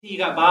You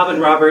got Bob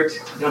and Robert.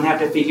 You don't have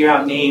to figure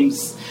out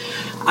names.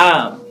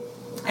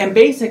 And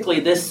basically,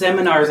 this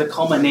seminar is a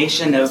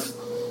culmination of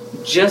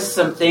just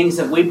some things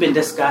that we've been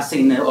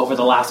discussing over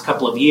the last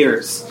couple of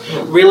years,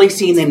 really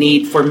seeing the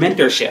need for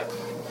mentorship.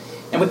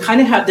 And we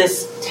kind of have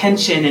this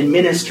tension in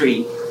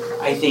ministry,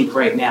 I think,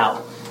 right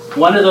now.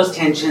 One of those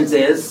tensions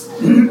is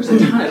there's a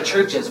ton of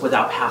churches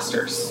without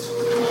pastors.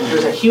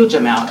 There's a huge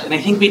amount. And I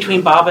think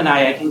between Bob and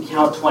I can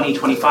count 20,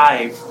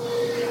 25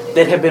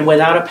 that have been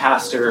without a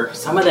pastor,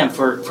 some of them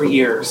for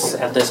years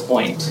at this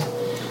point.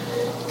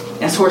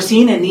 And so we're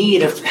seeing a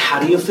need of how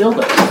do you fill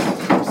those?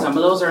 Some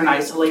of those are in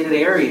isolated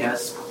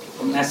areas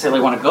you don't necessarily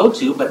want to go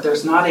to, but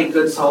there's not a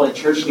good solid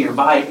church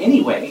nearby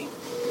anyway.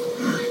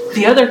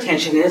 The other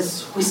tension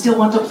is we still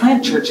want to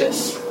plant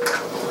churches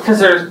because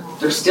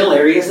there's still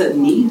areas that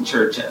need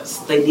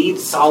churches. They need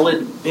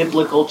solid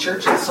biblical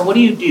churches. So what do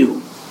you do?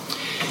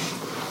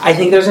 I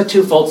think there's a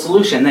twofold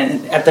solution.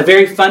 And at the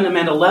very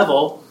fundamental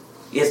level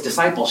is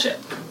discipleship.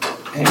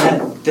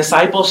 And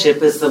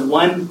discipleship is the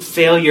one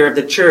failure of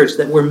the church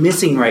that we're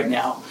missing right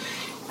now.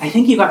 I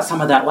think you got some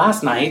of that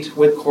last night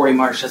with Corey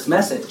Marsh's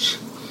message.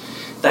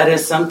 That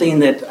is something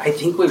that I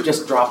think we've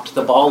just dropped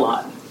the ball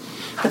on.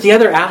 But the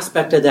other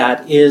aspect of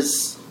that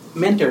is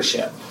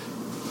mentorship.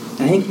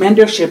 And I think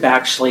mentorship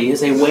actually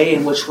is a way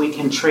in which we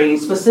can train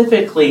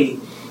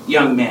specifically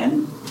young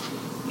men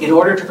in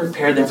order to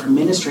prepare them for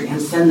ministry and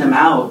send them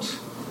out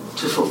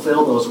to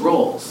fulfill those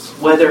roles,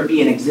 whether it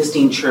be an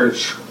existing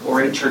church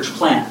or a church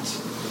plant.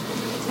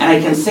 And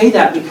I can say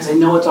that because I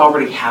know it's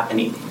already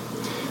happening.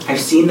 I've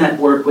seen that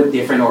work with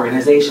different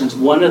organizations,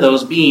 one of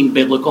those being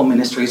Biblical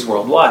Ministries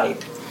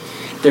Worldwide.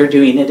 They're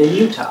doing it in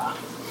Utah,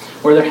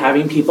 where they're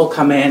having people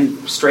come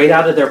in straight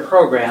out of their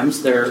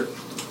programs, their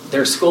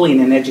schooling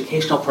and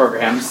educational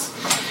programs,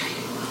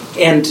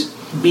 and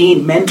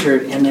being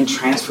mentored and then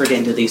transferred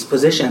into these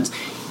positions.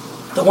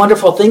 The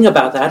wonderful thing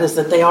about that is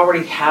that they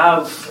already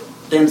have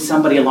then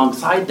somebody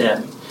alongside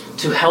them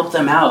to help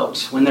them out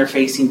when they're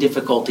facing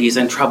difficulties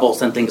and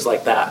troubles and things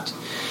like that.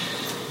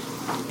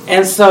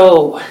 And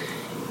so,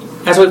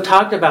 as we've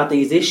talked about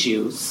these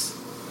issues,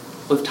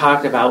 we've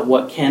talked about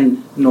what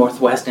can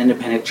Northwest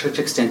Independent Church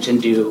Extension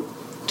do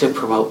to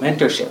promote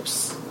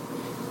mentorships.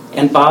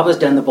 And Bob has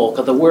done the bulk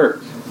of the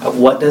work of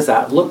what does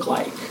that look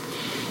like,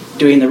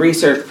 doing the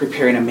research,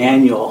 preparing a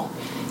manual.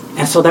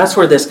 And so that's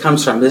where this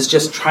comes from, is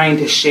just trying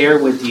to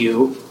share with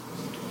you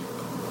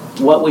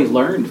what we've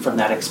learned from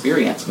that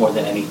experience more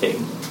than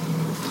anything.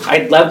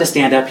 I'd love to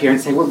stand up here and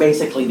say we're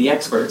basically the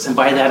experts, and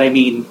by that I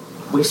mean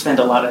we've spent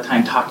a lot of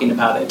time talking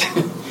about it,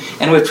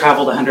 and we've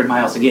traveled 100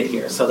 miles to get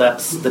here, so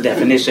that's the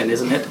definition,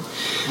 isn't it?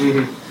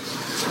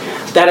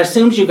 Mm-hmm. That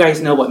assumes you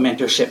guys know what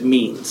mentorship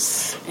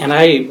means, and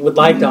I would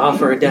like to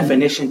offer a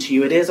definition to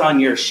you. It is on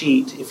your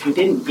sheet. If you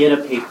didn't get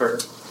a paper,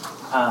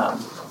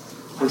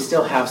 we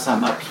still have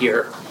some up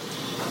here.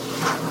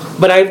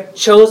 But I've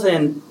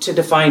chosen to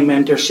define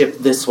mentorship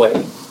this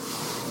way.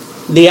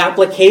 The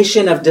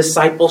application of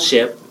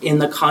discipleship in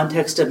the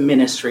context of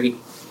ministry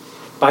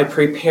by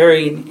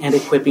preparing and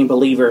equipping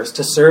believers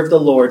to serve the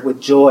Lord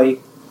with joy,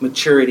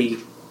 maturity,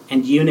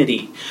 and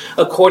unity,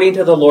 according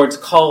to the Lord's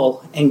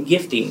call and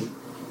gifting,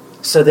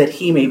 so that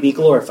He may be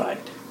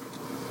glorified.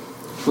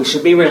 We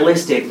should be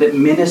realistic that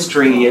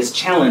ministry is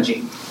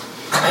challenging.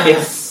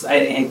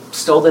 I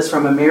stole this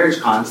from a marriage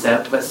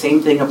concept, but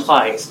same thing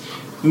applies.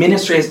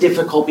 Ministry is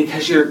difficult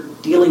because you're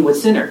dealing with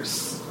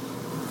sinners.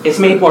 It's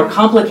made more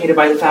complicated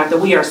by the fact that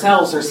we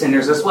ourselves are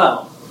sinners as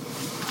well.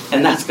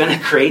 And that's going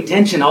to create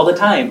tension all the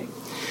time.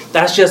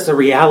 That's just the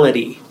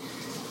reality.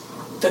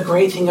 The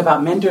great thing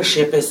about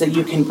mentorship is that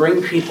you can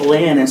bring people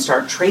in and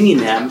start training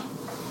them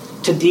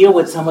to deal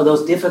with some of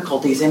those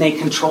difficulties in a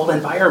controlled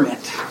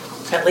environment,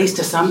 at least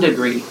to some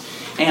degree,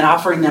 and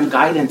offering them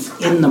guidance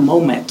in the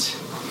moment.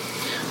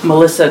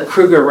 Melissa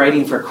Kruger,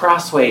 writing for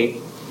Crossway,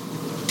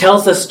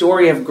 tells the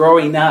story of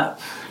growing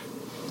up.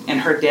 And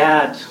her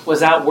dad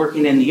was out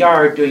working in the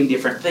yard doing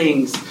different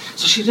things,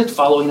 so she was just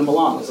following him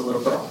along as a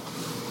little girl.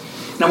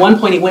 And at one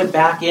point he went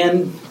back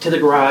in to the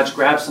garage,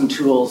 grabbed some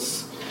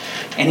tools,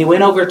 and he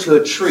went over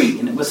to a tree,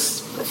 and it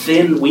was a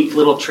thin, weak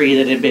little tree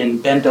that had been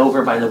bent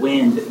over by the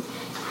wind.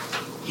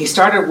 He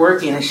started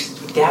working, and she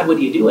said, "Dad, what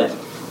are you doing?"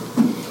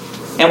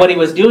 And what he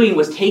was doing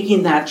was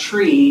taking that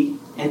tree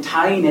and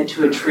tying it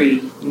to a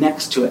tree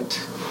next to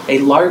it, a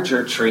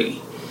larger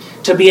tree,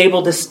 to be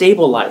able to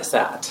stabilize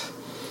that.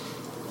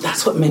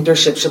 That's what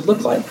mentorship should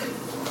look like.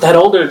 That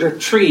older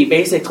tree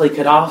basically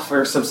could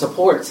offer some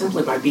support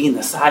simply by being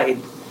beside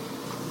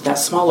that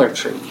smaller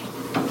tree.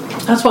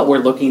 That's what we're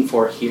looking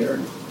for here.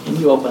 Can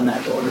you open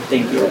that door?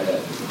 Thank you.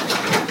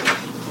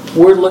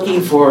 We're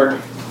looking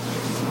for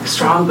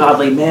strong,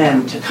 godly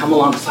men to come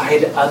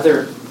alongside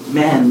other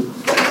men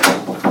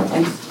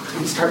and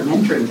start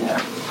mentoring them.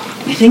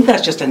 And I think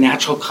that's just a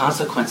natural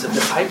consequence of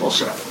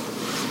discipleship.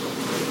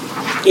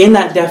 In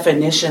that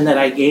definition that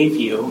I gave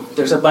you,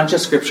 there's a bunch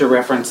of scripture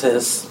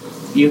references.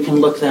 You can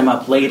look them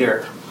up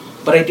later.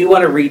 But I do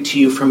want to read to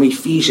you from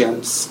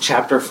Ephesians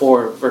chapter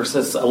 4,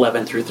 verses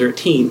 11 through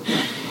 13.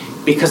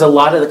 because a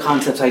lot of the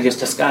concepts I just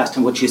discussed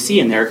and what you see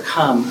in there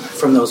come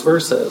from those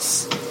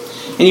verses.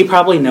 And you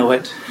probably know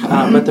it,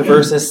 but the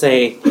verses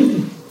say,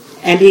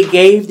 "And he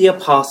gave the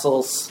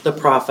apostles, the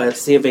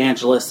prophets, the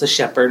evangelists, the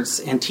shepherds,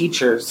 and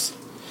teachers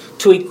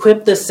to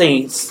equip the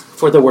saints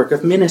for the work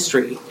of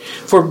ministry,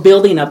 for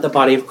building up the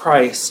body of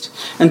Christ,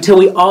 until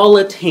we all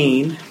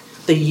attain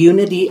the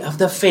unity of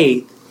the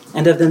faith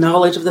and of the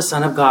knowledge of the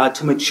Son of God,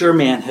 to mature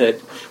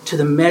manhood, to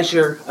the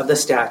measure of the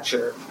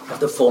stature of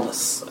the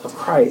fullness of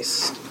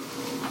Christ."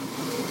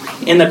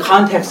 In the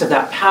context of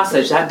that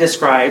passage, that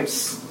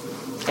describes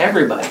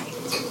everybody.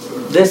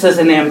 This is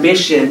an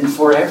ambition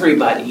for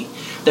everybody,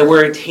 that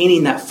we're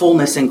attaining that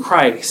fullness in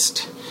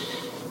Christ.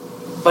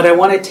 But I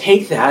want to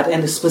take that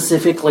and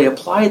specifically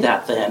apply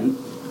that then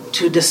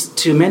to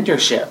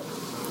mentorship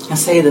and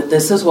say that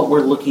this is what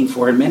we're looking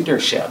for in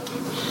mentorship.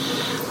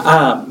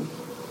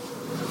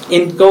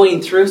 In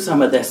going through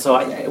some of this, so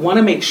I want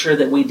to make sure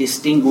that we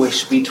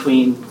distinguish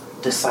between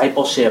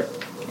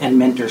discipleship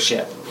and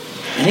mentorship.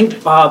 I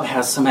think Bob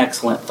has some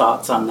excellent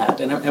thoughts on that,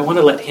 and I want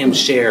to let him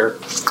share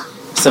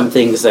some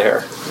things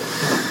there.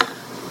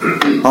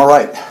 All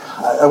right.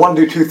 I want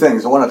to do two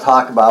things. I want to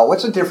talk about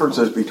what's the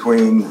differences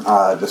between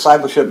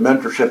discipleship,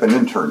 mentorship, and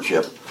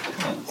internship,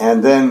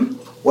 and then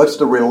what's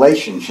the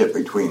relationship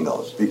between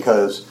those,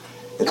 because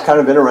it's kind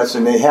of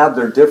interesting. They have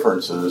their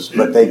differences,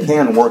 but they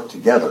can work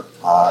together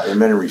in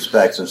many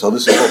respects, and so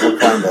this is what we're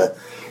trying to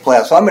play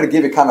out. So I'm going to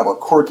give you kind of a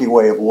quirky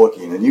way of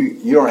looking, and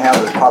you don't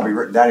have this probably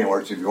written down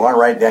anywhere, so if you want to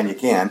write it down, you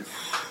can.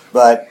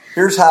 But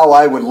here's how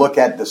I would look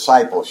at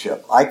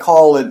discipleship. I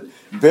call it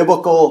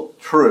biblical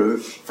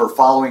truth for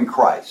following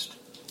Christ.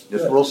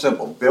 Just real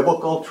simple.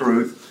 Biblical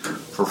truth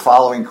for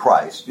following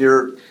Christ.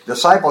 Your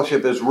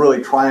discipleship is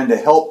really trying to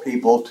help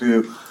people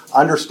to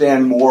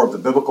understand more of the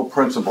biblical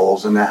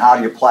principles and then how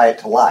do you apply it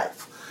to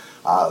life.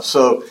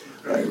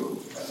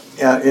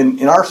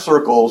 In our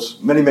circles,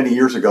 many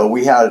years ago,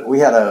 we had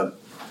a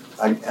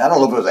I don't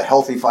know if it was a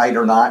healthy fight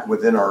or not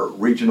within our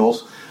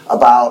regionals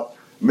about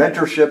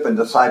mentorship and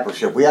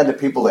discipleship. We had the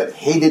people that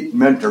hated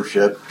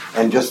mentorship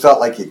and just felt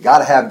like you got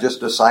to have just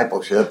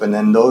discipleship, and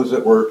then those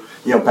that were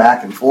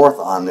back and forth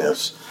on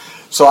this.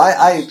 So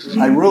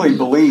I really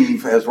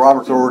believe, as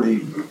Robert's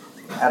already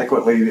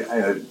adequately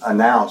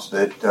announced,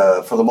 that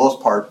for the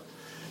most part,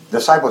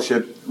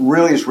 discipleship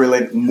really is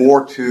related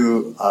more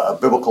to a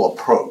biblical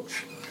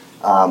approach.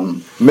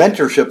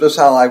 Mentorship, this is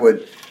how I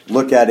would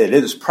look at it.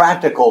 It is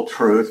practical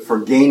truth for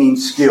gaining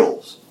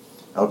skills,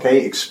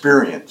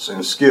 experience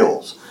and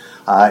skills.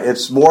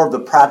 It's more of the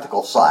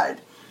practical side.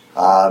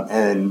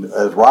 And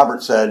as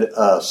Robert said,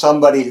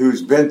 somebody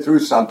who's been through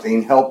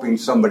something helping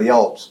somebody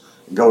else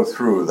go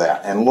through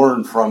that and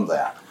learn from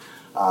that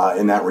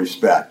in that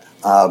respect.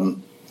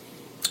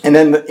 And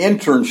then the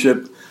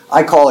internship,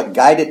 I call it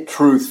guided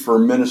truth for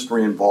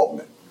ministry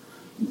involvement.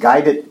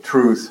 Guided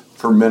truth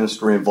for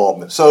ministry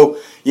involvement. So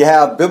you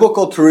have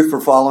biblical truth for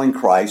following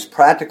Christ,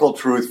 practical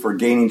truth for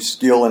gaining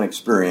skill and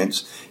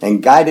experience,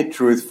 and guided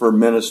truth for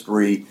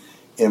ministry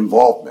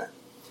involvement.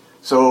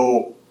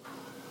 So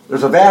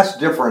there's a vast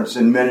difference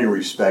in many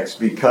respects,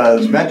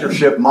 because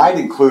mentorship might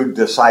include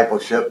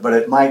discipleship, but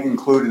it might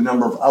include a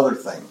number of other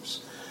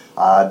things.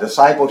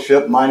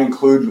 Discipleship might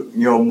include,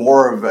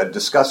 more of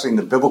discussing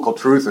the biblical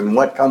truth and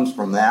what comes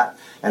from that,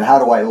 and how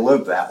do I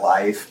live that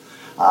life.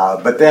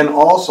 But then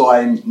also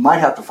I might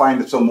have to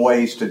find some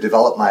ways to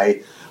develop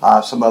my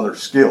some other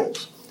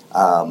skills.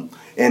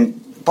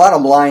 And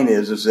bottom line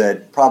is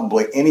that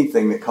probably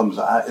anything that comes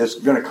out is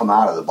going to come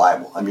out of the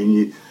Bible. I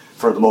mean,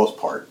 for the most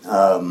part,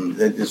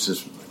 it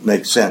just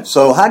makes sense.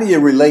 So how do you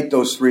relate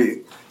those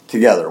three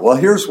together? Well,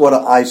 here's what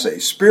I say: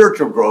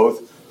 spiritual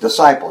growth,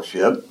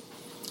 discipleship,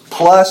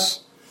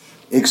 plus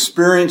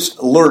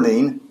experienced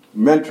learning,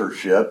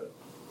 mentorship,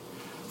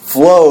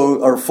 flow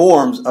or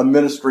forms a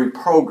ministry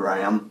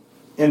program,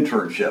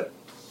 internship.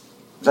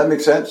 Does that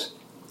make sense?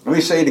 Let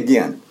me say it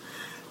again.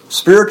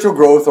 Spiritual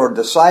growth or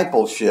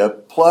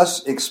discipleship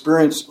plus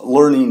experienced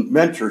learning,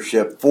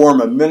 mentorship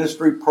form a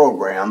ministry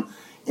program,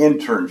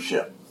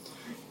 internship.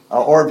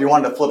 Or if you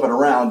wanted to flip it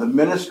around, the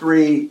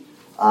ministry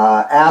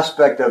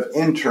aspect of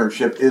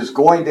internship is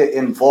going to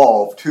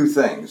involve two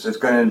things. It's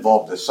going to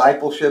involve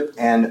discipleship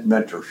and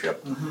mentorship.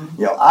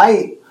 Mm-hmm.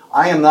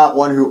 I am not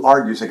one who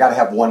argues I got to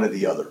have one or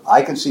the other.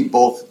 I can see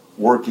both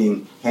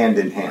working hand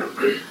in hand.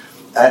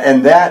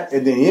 And that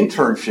in the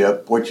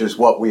internship, which is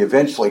what we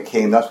eventually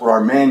came, that's what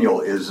our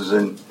manual is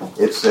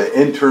it's the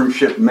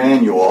internship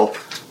manual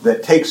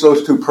that takes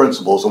those two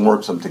principles and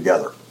works them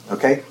together.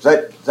 Okay?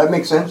 Does that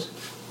make sense?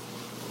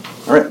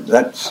 All right,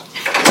 that's...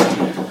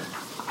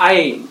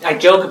 I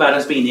joke about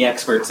us being the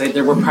experts.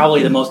 There were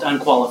probably the most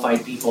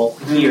unqualified people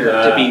here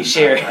to be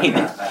sharing.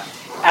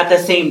 At the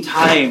same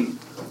time,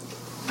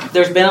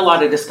 there's been a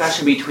lot of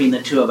discussion between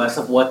the two of us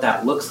of what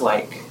that looks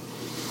like.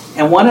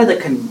 And one of the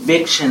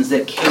convictions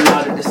that came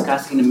out of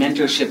discussing the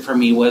mentorship for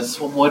me was,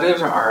 well, what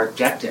are our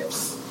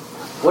objectives?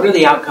 What are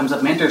the outcomes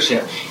of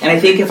mentorship? And I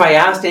think if I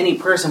asked any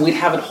person, we'd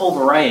have a whole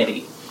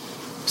variety.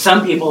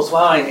 Some people say,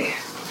 well,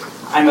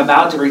 I'm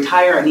about to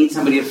retire. I need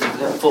somebody to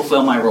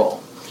fulfill my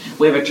role.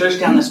 We have a church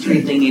down the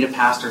street, they need a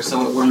pastor,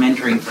 so we're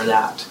mentoring for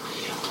that.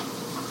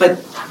 But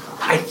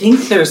I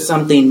think there's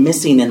something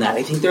missing in that.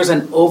 I think there's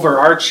an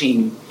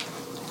overarching,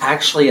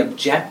 actually,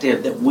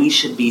 objective that we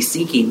should be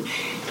seeking.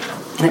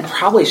 And it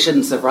probably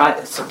shouldn't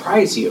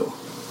surprise you.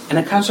 And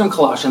it comes from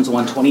Colossians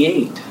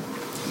 1:28.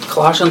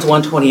 Colossians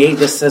 1:28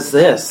 just says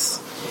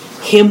this: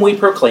 Him we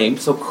proclaim,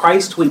 so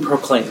Christ we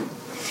proclaim,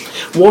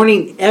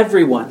 warning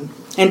everyone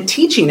and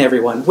teaching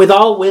everyone with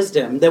all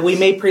wisdom, that we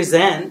may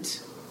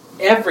present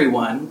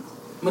everyone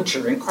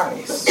mature in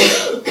Christ.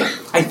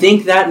 I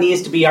think that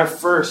needs to be our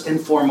first and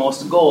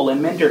foremost goal in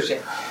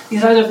mentorship.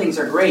 These other things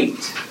are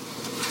great,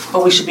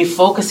 but we should be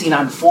focusing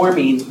on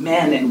forming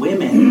men and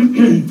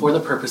women for the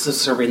purpose of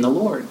serving the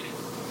Lord.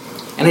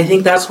 And I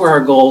think that's where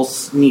our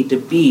goals need to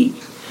be.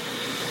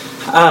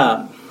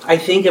 I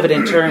think of it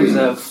in terms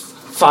of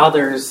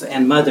fathers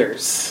and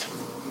mothers.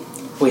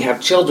 We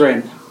have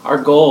children. Our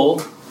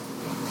goal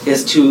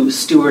is to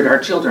steward our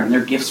children.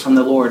 They're gifts from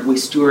the Lord. We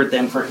steward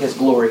them for His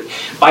glory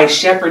by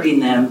shepherding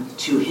them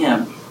to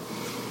Him.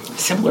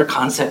 Similar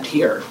concept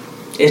here.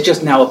 It's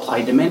just now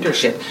applied to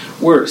mentorship.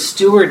 We're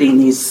stewarding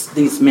these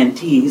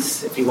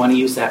mentees, if you want to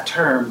use that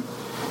term,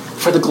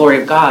 for the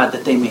glory of God,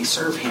 that they may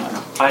serve Him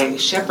by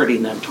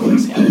shepherding them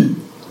towards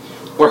Him.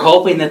 We're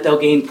hoping that they'll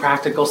gain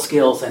practical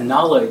skills and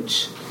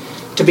knowledge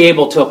to be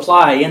able to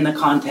apply in the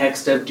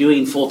context of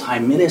doing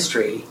full-time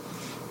ministry.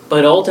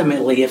 But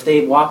ultimately, if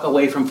they walk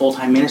away from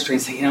full-time ministry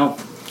and say,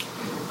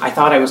 I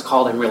thought I was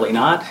called and really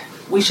not,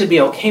 we should be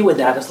okay with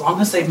that as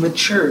long as they've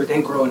matured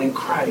and grown in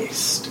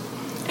Christ.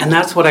 And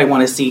that's what I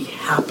want to see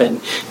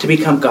happen, to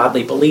become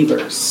godly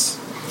believers.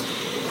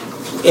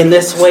 In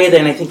this way,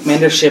 then, I think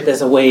mentorship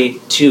is a way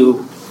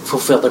to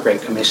fulfill the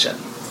Great Commission,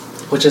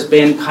 which has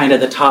been kind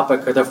of the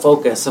topic or the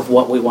focus of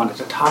what we wanted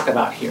to talk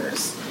about here.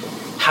 Is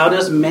how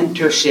does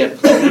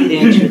mentorship lead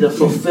into the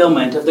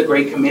fulfillment of the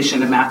Great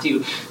Commission of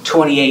Matthew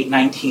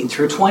 28:19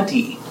 through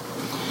 20?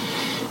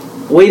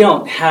 We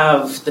don't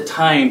have the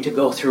time to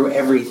go through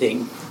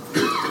everything.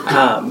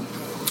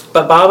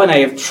 But Bob and I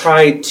have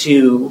tried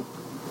to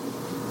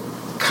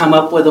come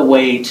up with a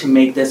way to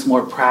make this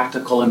more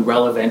practical and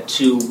relevant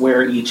to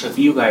where each of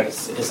you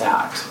guys is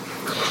at.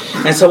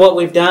 And so what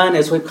we've done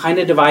is we've kind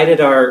of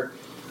divided our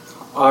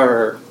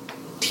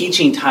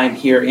teaching time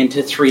here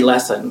into 3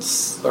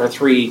 lessons or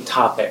 3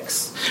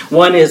 topics.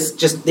 One is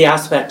just the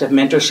aspect of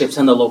mentorships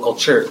in the local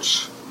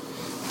church.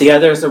 The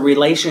other is a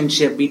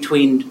relationship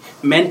between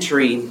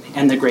mentoring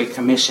and the Great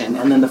Commission.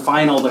 And then the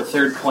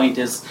 3rd point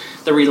is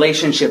the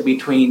relationship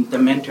between the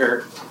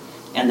mentor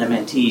and the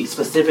mentee,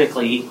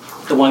 specifically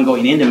the one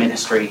going into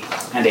ministry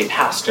and a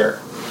pastor.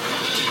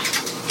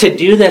 To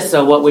do this,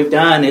 though, what we've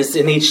done is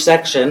in each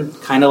section,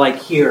 kind of like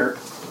here,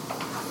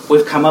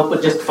 we've come up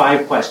with just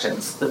 5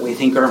 questions that we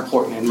think are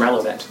important and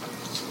relevant.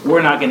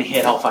 We're not going to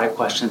hit all 5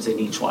 questions in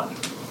each one.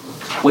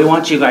 We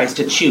want you guys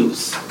to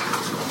choose.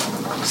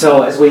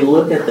 So as we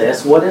look at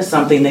this, what is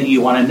something that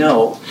you want to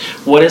know?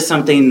 What is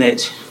something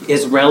that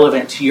is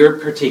relevant to your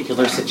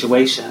particular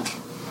situation?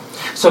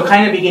 So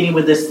kind of beginning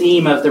with this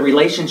theme of the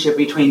relationship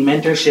between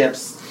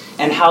mentorships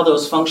and how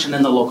those function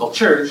in the local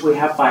church, we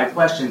have 5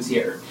 questions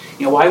here.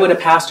 Why would a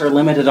pastor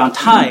limited on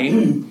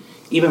time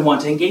even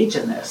want to engage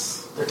in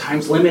this? Their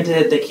time's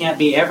limited, they can't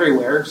be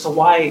everywhere, so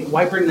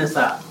why bring this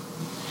up?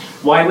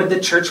 Why would the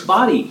church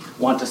body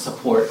want to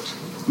support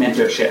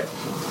mentorship?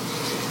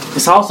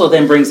 This also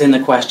then brings in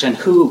the question,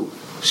 who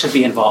should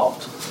be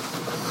involved?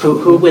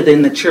 Who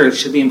within the church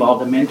should be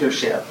involved in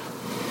mentorship?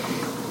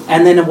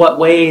 And then in what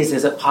ways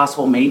is it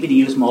possible maybe to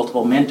use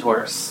multiple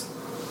mentors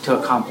to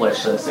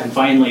accomplish this? And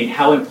finally,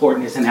 how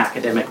important is an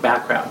academic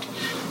background?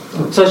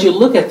 So as you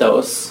look at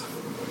those,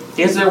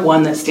 is there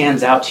one that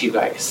stands out to you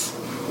guys?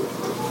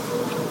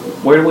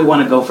 Where do we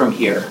want to go from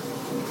here?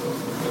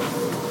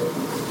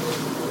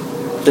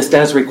 This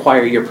does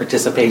require your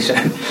participation.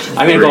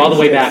 I'm going to go all the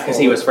way back because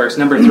he was first.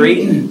 Number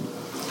 3.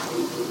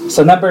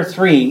 So number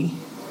 3,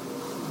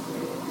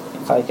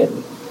 if I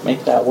can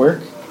make that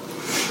work.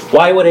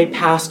 Why would a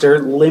pastor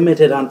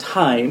limited on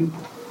time?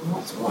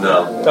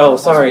 No. Oh,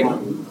 sorry.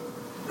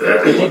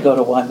 We did go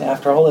to 1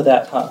 after all of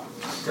that, huh?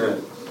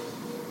 Good.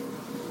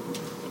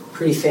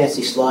 Pretty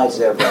fancy slides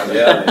there, brother.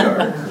 Yeah, they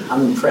are.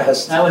 I'm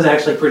impressed. That was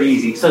actually pretty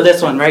easy. So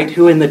this one, right?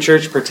 Who in the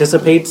church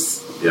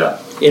participates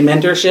in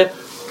mentorship?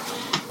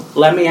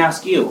 Let me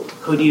ask you,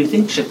 who do you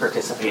think should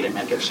participate in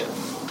mentorship?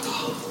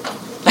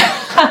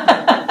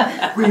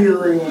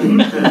 Really?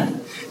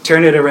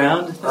 Turn it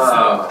around.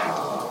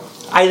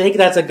 I think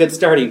that's a good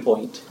starting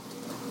point.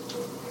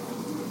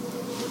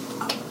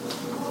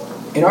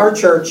 In our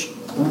church,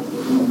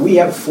 we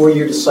have a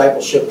 4-year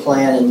discipleship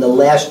plan, and the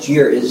last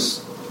year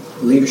is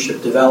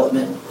leadership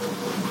development.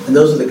 And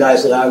those are the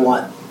guys that I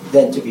want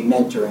then to be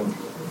mentoring.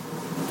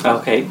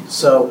 Okay.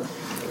 So,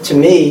 to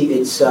me,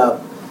 it's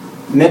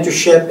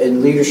mentorship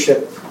and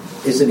leadership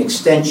is an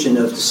extension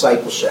of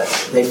discipleship.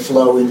 They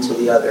flow into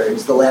the other.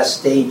 It's the last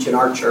stage in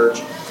our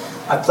church.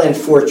 I planted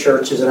 4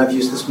 churches, and I've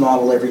used this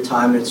model every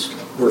time, and it's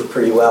worked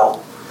pretty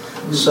well.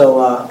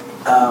 So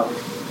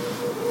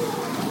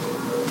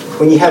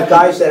when you have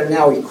guys that are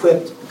now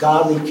equipped,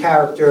 godly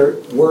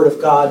character, Word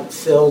of God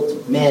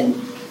filled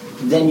men,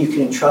 then you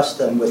can entrust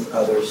them with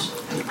others.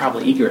 You're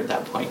probably eager at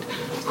that point.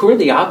 Who are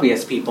the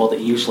obvious people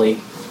that usually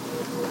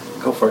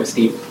go for it,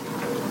 Steve?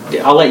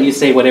 I'll let you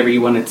say whatever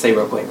you wanted to say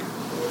real quick.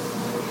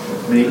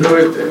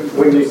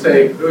 When you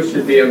say who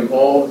should be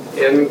involved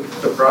in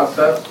the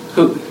process?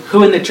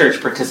 Who in the church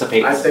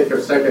participates? I think of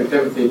 2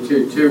 Timothy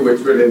 2:2,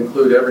 which would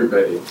include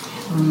everybody.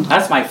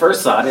 That's my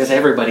first thought, is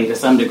everybody to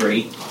some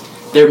degree.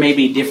 There may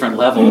be different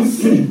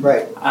levels.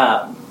 Right.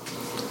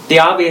 The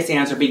obvious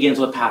answer begins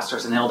with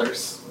pastors and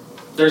elders.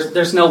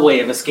 There's no way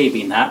of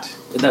escaping that.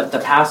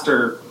 The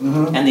pastor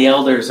and the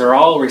elders are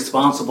all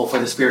responsible for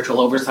the spiritual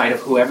oversight of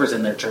whoever's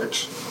in their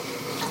church.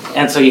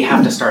 And so you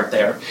have to start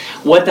there.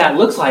 What that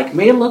looks like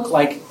may look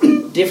like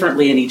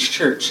differently in each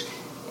church.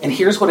 And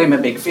here's what I'm a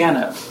big fan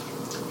of.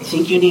 I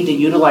think you need to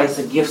utilize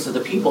the gifts of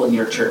the people in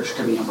your church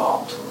to be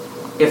involved.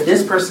 If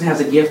this person has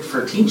a gift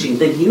for teaching,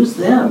 then use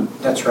them.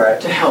 That's right.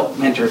 To help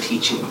mentor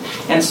teaching.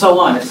 And so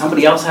on. If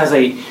somebody else has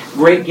a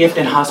great gift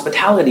in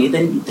hospitality,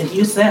 then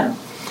use them.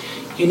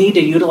 You need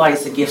to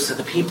utilize the gifts of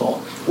the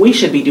people. We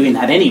should be doing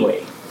that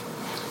anyway.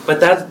 But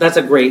that's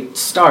a great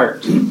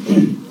start.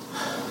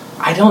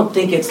 I don't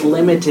think it's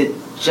limited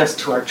just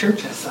to our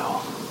churches,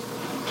 though.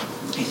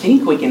 I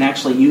think we can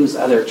actually use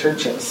other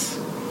churches.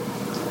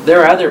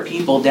 There are other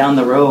people down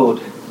the road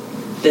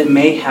that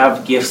may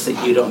have gifts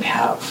that you don't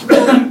have.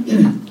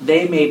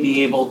 They may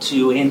be able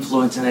to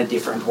influence in a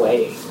different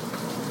way.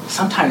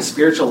 Sometimes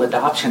spiritual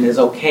adoption is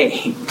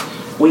okay.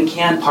 We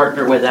can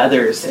partner with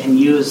others and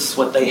use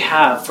what they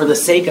have for the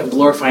sake of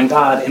glorifying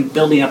God and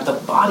building up the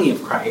body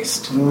of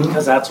Christ,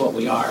 because that's what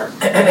we are.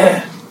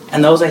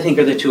 And those, I think,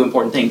 are the two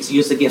important things.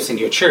 Use the gifts in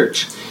your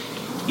church.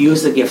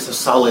 Use the gifts of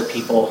solid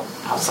people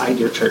outside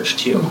your church,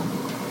 too.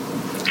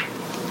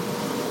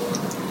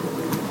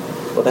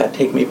 Will that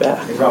take me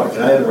back? Hey, Robert,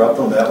 can I interrupt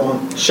on that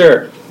one?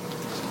 Sure.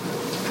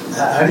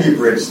 How do you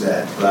bridge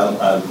that?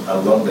 I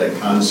love that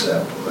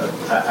concept, but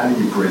how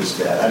do you bridge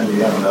that? How do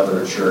you have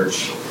another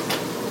church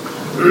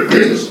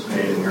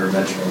participate in your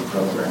mentoring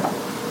program?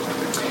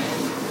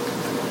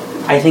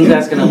 I think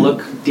that's going to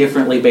look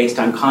differently based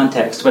on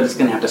context, but it's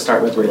going to have to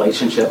start with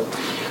relationship.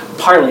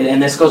 Partly,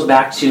 and this goes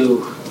back to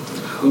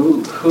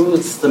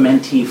who's the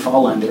mentee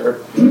fall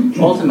under.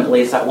 Ultimately,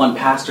 it's that one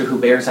pastor who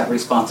bears that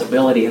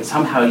responsibility, and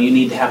somehow you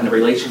need to have a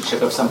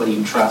relationship of somebody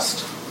you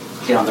trust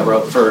down the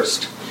road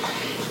first.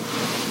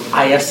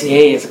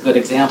 IFCA is a good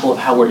example of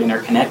how we're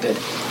interconnected.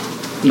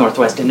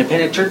 Northwest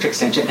Independent Church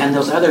Extension and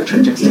those other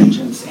church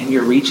extensions and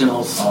your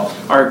regionals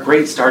are a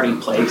great starting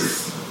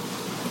place.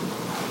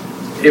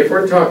 If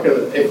we're talking,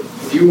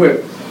 if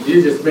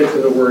you just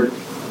mentioned the word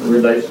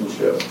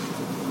relationship,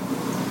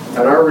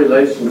 and our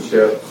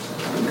relationships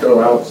go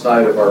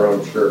outside of our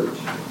own church.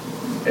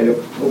 And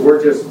if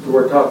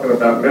we're talking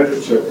about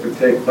mentorship could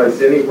take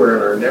place anywhere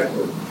in our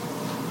network.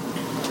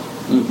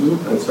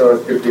 And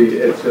so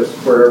it's just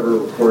wherever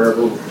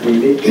we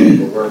meet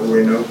people, wherever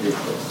we know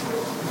people.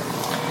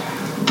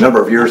 A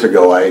number of years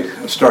ago, I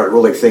started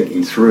really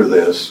thinking through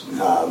this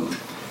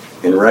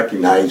and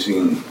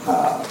recognizing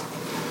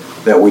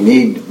that we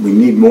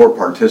need more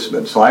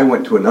participants. So I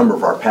went to a number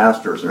of our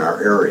pastors in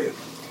our area,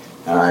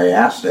 and I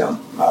asked them,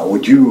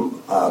 would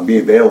you be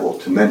available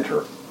to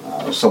mentor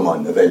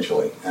someone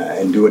eventually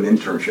and do an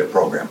internship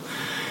program?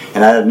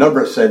 And I had a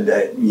number that said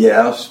that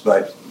yes,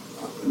 but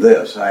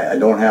I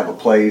don't have a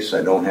place,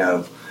 I don't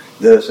have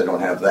this, I don't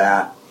have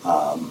that.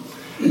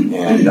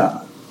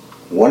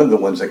 One of the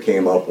ones that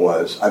came up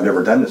was, I've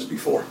never done this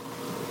before.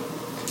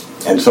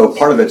 And so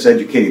part of it's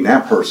educating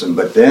that person,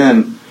 but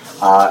then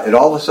it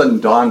all of a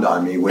sudden dawned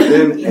on me,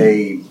 within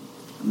a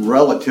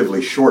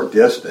relatively short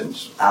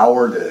distance,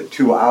 hour to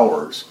 2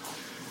 hours,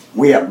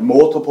 we have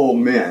multiple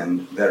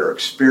men that are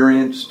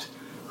experienced,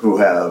 who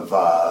have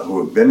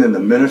been in the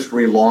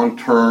ministry long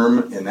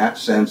term. In that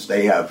sense,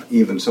 they have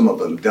even some of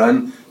them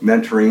done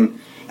mentoring.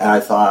 And I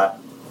thought,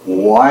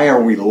 why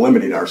are we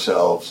limiting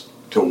ourselves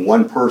to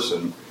one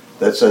person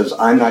that says,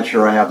 I'm not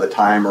sure I have the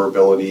time or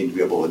ability to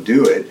be able to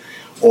do it,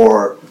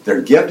 or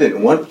they're gifted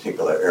in one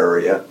particular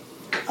area,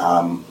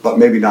 but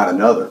maybe not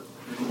another.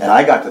 And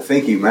I got to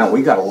thinking, man,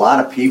 we got a lot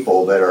of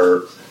people that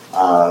are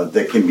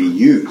that can be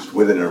used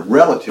within a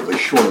relatively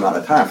short amount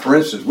of time. For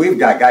instance, we've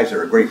got guys that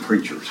are great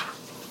preachers.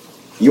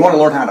 You want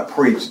to learn how to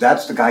preach,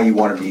 that's the guy you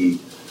want to be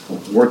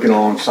working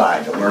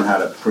alongside to learn how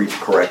to preach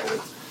correctly.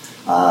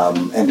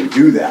 And to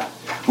do that,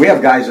 we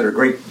have guys that are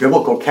great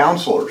biblical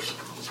counselors.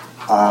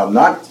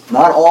 Not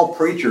all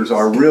preachers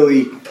are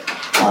really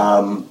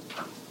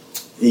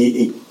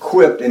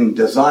equipped and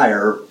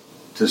desire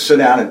to sit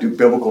down and do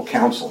biblical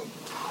counseling,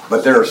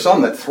 but there are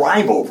some that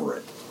thrive over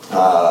it.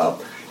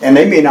 And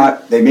they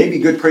may be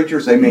good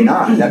preachers, they may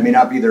not. That may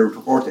not be their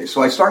forte.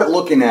 So I started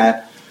looking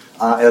at,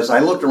 as I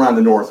looked around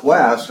the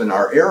Northwest and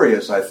our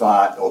areas, I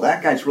thought, oh,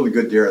 that guy's really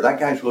good there, that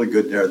guy's really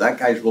good there, that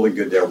guy's really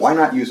good there. Why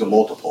not use a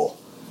multiple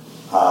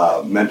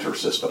mentor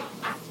system?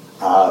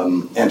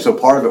 And so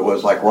part of it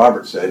was, like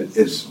Robert said,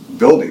 it's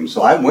building.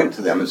 So I went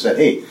to them and said,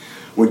 hey,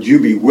 would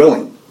you be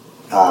willing,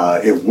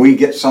 if we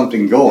get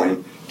something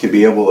going, to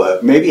be able to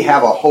maybe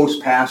have a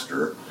host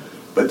pastor,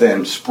 but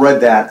then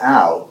spread that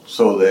out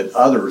so that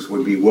others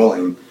would be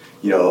willing,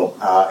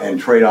 and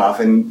trade off.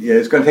 And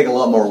it's going to take a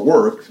lot more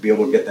work to be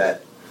able to get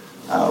that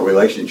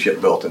relationship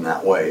built in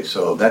that way.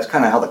 So that's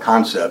kind of how the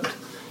concept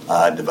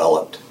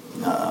developed.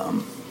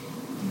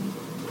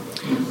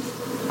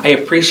 I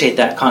appreciate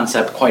that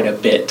concept quite a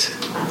bit.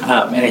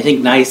 And I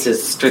think NICE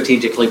is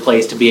strategically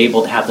placed to be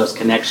able to have those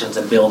connections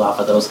and build off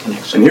of those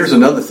connections. And here's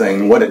another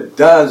thing. What it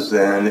does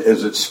then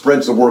is it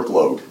spreads the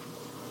workload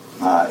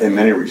in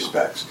many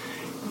respects.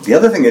 The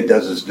other thing it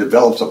does is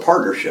develops a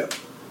partnership.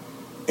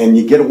 And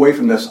you get away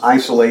from this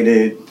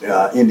isolated,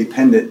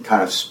 independent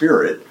kind of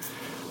spirit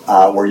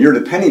where you're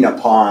depending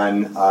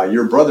upon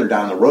your brother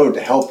down the road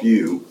to help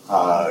you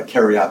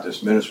carry out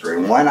this ministry.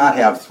 And why not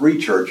have 3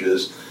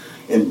 churches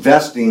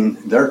investing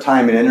their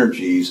time and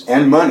energies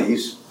and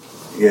monies,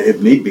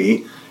 if need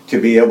be, to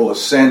be able to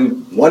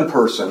send one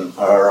person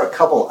or a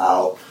couple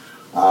out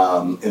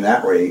in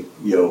that way,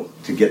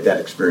 to get that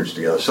experience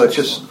together. So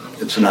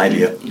it's an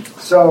idea.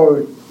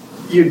 So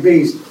you'd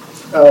be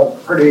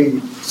pretty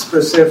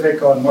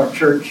specific on what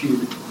church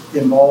you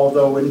involve,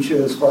 though, wouldn't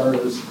you, as far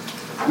as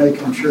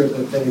making sure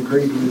that they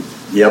agreed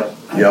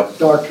with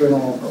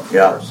doctrinal.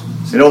 Yeah.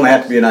 It don't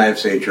have to be an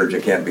IFCA church.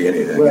 It can't be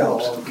anything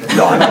else. Okay.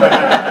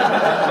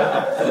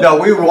 No,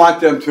 we would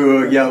want them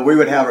to, we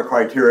would have a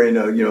criterion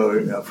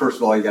of, first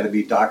of all, you got to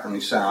be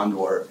doctrinally sound,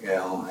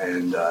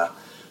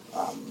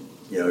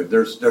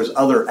 there's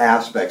other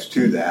aspects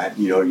to that.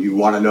 You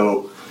want to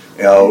know,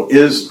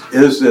 is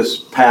this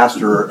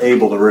pastor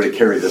able to really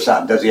carry this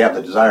out? Does he have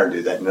the desire to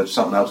do that? And that's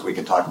something else we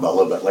can talk about a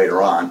little bit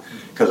later on,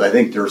 because I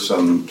think there's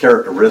some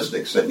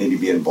characteristics that need to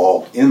be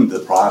involved in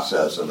the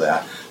process of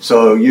that.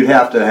 So you'd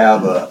have to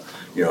have a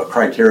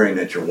criterion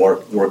that you're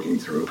working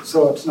through.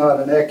 So it's not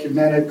an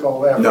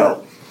ecumenical effort.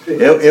 No.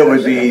 It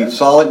would be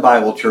solid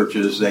Bible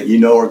churches that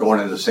are going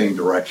in the same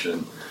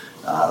direction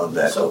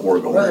that we're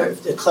going brother, in.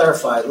 to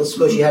clarify, let's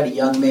suppose you had a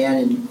young man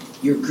and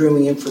you're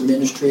grooming him for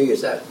ministry.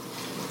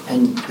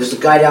 And there's a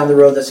guy down the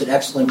road that's an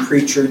excellent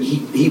preacher.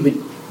 He would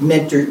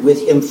mentor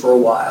with him for a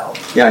while.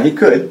 Yeah, he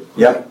could.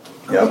 Yep.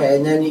 Okay,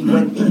 and then he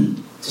went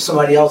to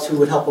somebody else who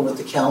would help him with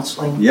the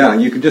counseling. Yeah,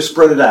 you could just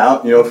spread it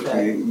out.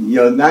 Okay.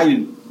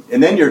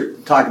 And then you're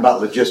talking about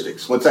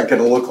logistics. What's that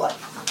going to look like?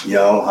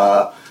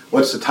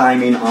 What's the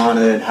timing on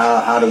it?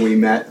 How do we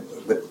met?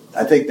 But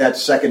I think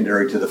that's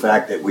secondary to the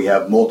fact that we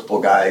have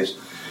multiple guys,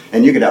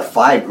 and you could have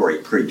 5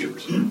 great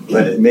preachers,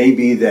 but it may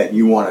be that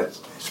you want to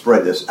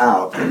spread this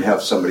out and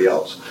have somebody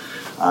else.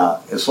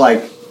 It's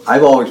like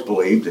I've always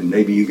believed, and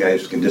maybe you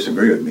guys can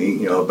disagree with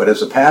me, but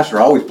as a pastor,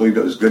 I always believed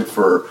it was good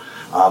for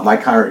my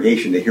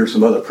congregation to hear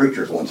some other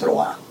preachers once in a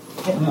while.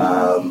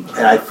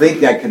 And I think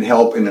that can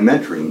help in the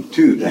mentoring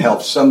too, to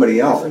help somebody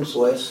else. Different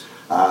voice.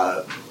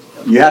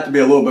 You have to be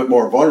a little bit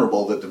more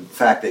vulnerable that the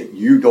fact that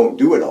you don't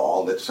do it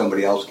all, that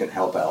somebody else can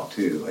help out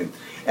too.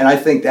 And I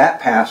think that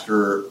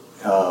pastor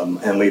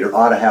and leader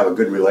ought to have a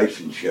good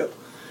relationship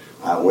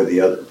with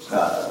the others.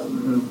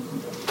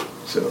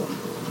 So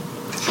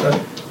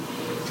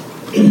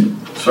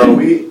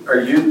are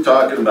you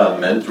talking about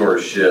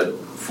mentorship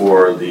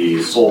for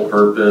the sole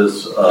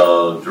purpose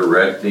of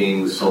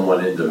directing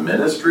someone into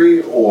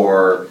ministry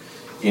or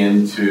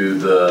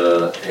into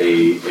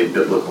a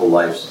biblical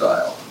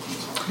lifestyle?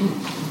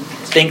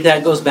 I think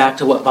that goes back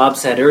to what Bob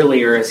said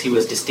earlier as he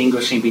was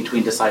distinguishing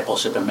between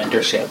discipleship and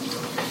mentorship.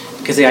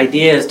 Because the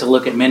idea is to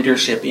look at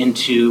mentorship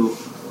into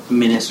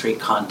ministry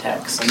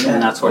context,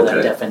 and that's where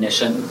that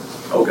definition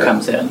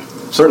comes in.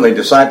 Certainly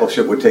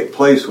discipleship would take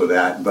place with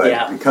that,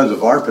 but because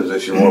of our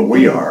position where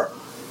we are,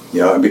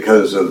 and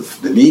because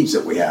of the needs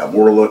that we have,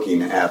 we're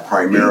looking at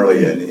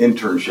primarily an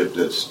internship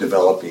that's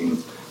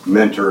developing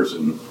mentors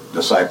and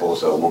disciples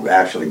that will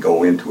actually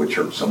go into a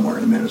church somewhere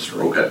in the ministry.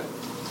 Okay.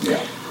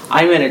 Yeah.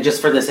 I'm going to,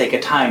 just for the sake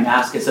of time,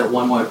 ask is there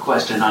one more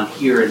question on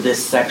here in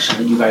this section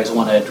that you guys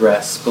want to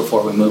address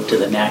before we move to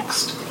the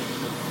next?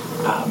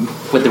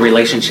 With the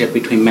relationship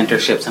between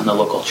mentorships and the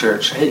local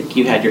church. I think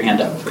you had your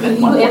hand up for that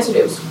one. You answered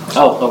it.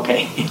 Oh,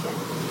 okay.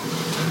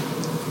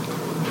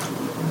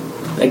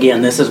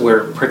 Again, this is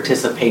where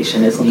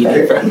participation is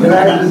needed. Can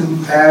I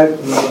just add,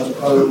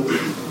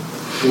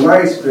 in my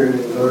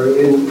experience, or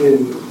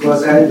in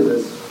Los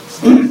Angeles,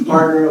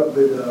 partner up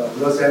with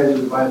Los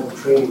Angeles Bible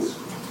Trains.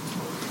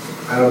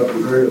 I don't know if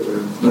you've heard of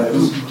it, but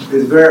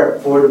it's very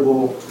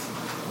affordable.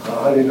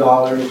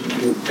 $100.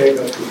 You can take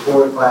up to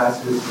 4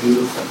 classes,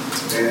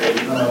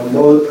 and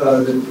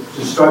the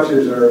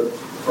instructors are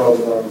from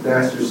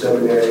Master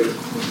Seminary,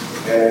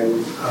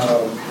 and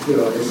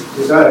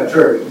it's not a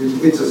church;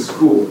 it's a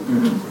school,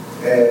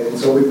 and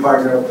so we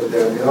partner up with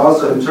them. And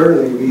also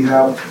internally, we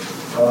have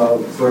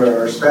for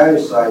our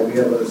Spanish side, we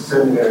have a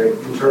seminary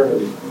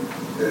internally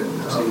that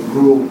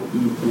grew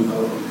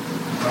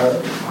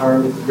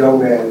our young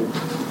man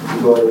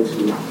to go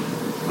into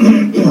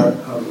our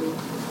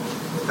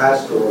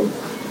pastoral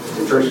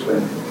and church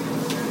planting.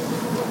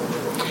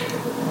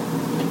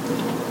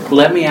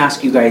 Let me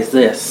ask you guys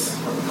this.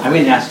 I'm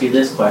going to ask you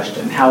this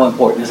question. How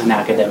important is an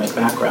academic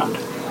background?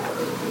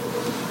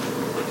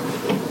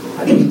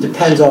 I think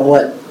depends on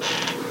what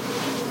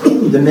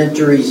the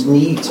mentoree's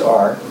needs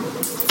are.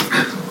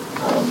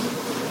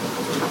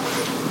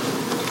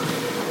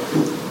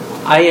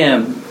 I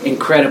am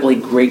incredibly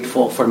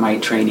grateful for my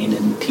training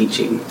in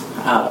teaching.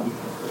 I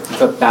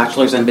have a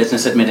bachelor's in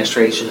business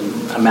administration,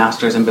 a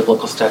master's in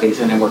biblical studies,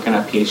 and I'm working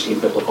on a PhD in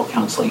biblical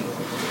counseling.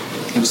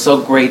 I'm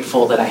so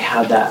grateful that I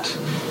had that.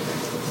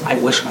 I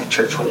wish my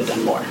church would have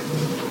done more.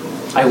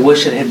 I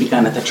wish it had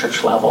begun at the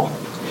church level.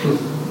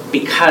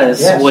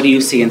 Because what do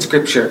you see in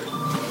Scripture?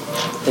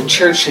 The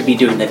church should be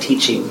doing the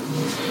teaching.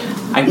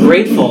 I'm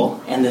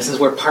grateful, and this is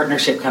where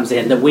partnership comes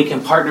in, that we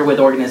can partner with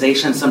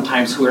organizations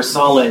sometimes who are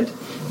solid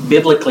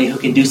biblically, who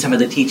can do some of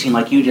the teaching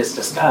like you just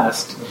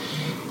discussed,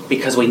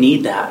 because we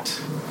need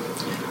that.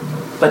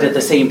 But at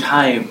the same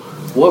time,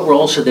 what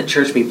role should the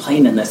church be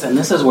playing in this? And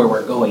this is where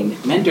we're going.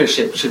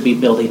 Mentorship should be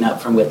building up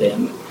from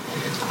within.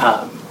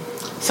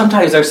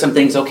 Sometimes there's some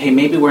things, okay,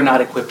 maybe we're not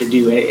equipped to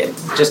do it.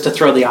 Just to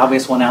throw the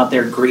obvious one out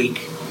there,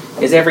 Greek.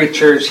 Is every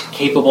church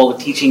capable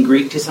of teaching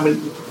Greek to somebody?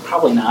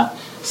 Probably not.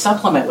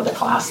 Supplement with a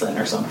class then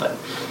or something.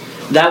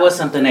 That was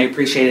something I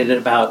appreciated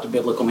about the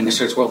Biblical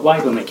Ministers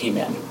Worldwide when we came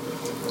in.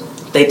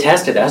 They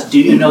tested us. Do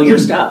you know your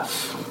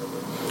stuff?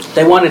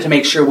 They wanted to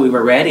make sure we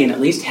were ready and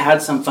at least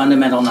had some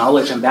fundamental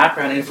knowledge and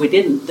background. And if we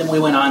didn't, then we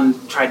went on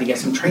and tried to get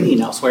some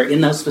training elsewhere in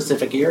those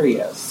specific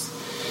areas.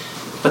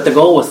 But the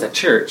goal was the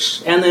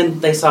church. And then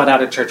they sought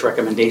out a church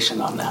recommendation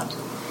on that.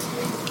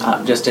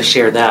 Just to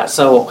share that.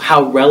 So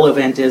how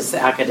relevant is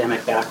the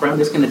academic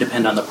background is going to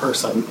depend on the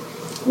person.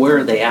 Where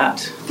are they at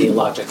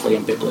theologically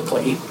and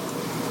biblically?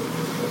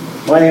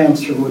 My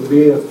answer would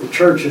be if the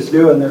church is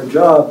doing their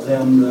job,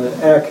 then the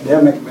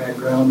academic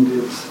background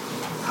is,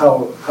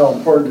 how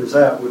important is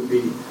that, would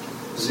be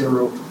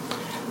zero.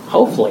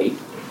 Hopefully.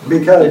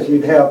 Because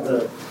you'd have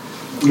the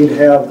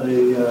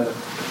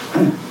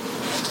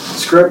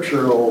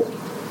scriptural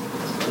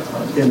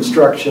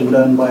instruction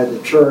done by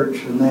the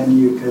church, and then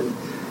you could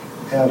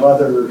have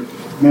other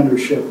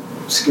mentorship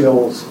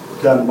skills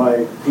done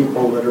by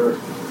people that are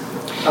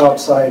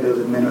outside of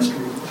the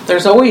ministry.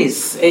 There's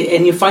always,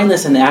 and you find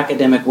this in the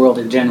academic world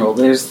in general,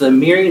 there's the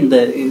mirroring,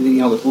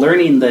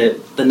 learning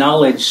the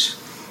knowledge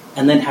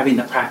and then having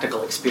the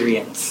practical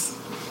experience.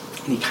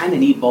 And you kind of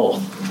need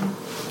both.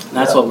 And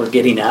that's what we're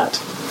getting at.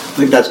 I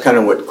think that's kind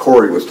of what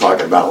Corey was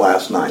talking about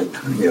last night.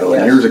 And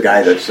here's a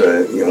guy that's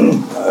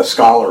a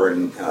scholar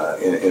in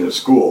a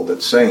school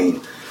that's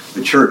saying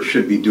the church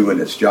should be doing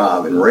its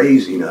job and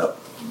raising up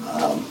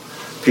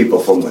people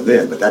from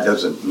within, but that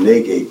doesn't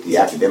negate the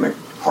academic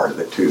part of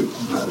it too.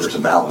 There's a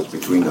balance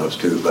between those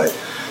two, but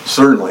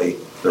certainly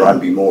there ought to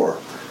be more.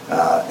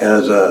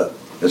 As a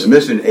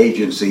mission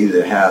agency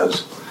that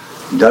has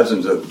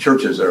dozens of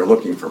churches that are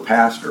looking for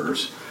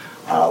pastors,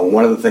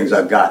 one of the things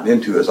I've gotten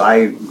into as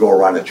I go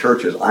around the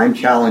churches, I'm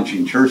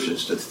challenging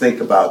churches to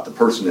think about the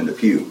person in the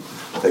pew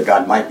that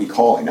God might be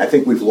calling. I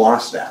think we've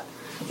lost that.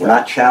 We're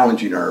not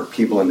challenging our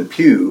people in the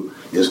pew.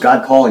 Is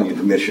God calling you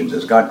to missions?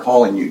 Is God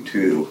calling you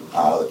to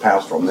the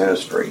pastoral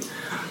ministry?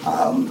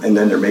 And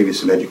then there may be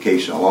some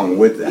education along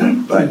with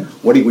that. But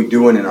what are we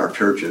doing in our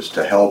churches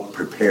to help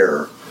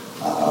prepare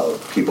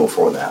people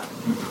for that?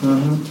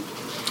 Mm-hmm.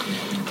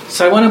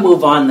 So I want to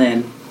move on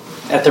then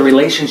at the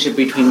relationship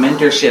between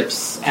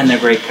mentorships and the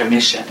Great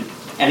Commission.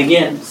 And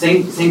again,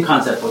 same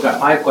concept. We've got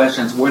 5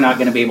 questions. We're not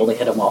going to be able to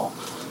hit them all.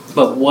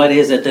 But what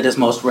is it that is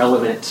most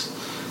relevant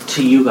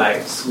to you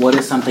guys? What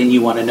is something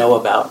you want to know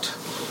about?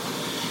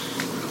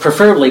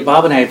 Preferably,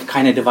 Bob and I have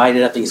kind of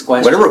divided up these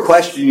questions. Whatever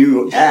question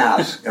you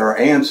ask or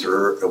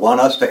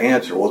want us to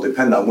answer will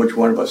depend on which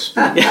one of us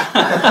speak.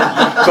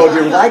 So if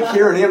you like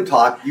hearing him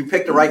talk, you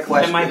pick the right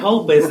question. And my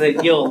hope is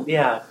that you'll,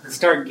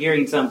 start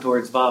gearing some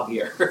towards Bob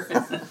here.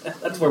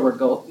 That's where we're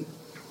going.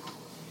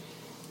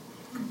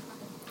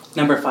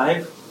 Number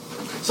 5.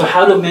 So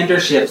how do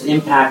mentorships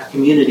impact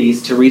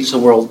communities to reach the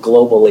world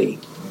globally?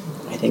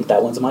 I think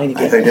that one's mine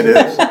again. I think it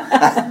is.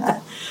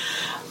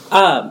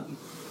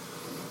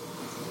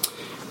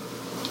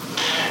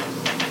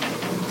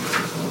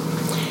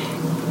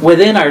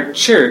 Within our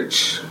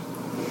church,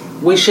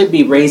 we should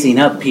be raising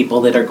up people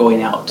that are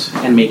going out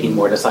and making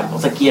more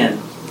disciples. Again,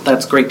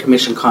 that's Great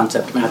Commission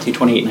concept, Matthew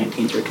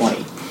 28:19 through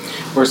 20.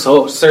 We're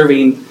so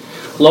serving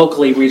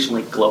locally,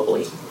 regionally,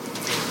 globally.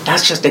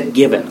 That's just a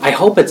given. I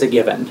hope it's a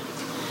given.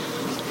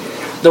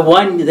 The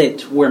one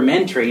that we're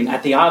mentoring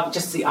at the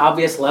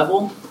obvious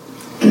level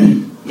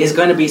is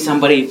going to be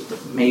somebody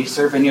that may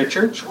serve in your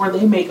church, or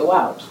they may go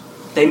out.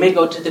 They may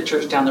go to the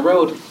church down the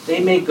road. They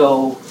may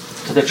go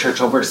to the church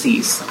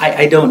overseas.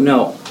 I don't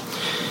know.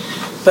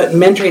 But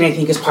mentoring, I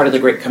think, is part of the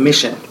Great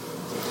Commission.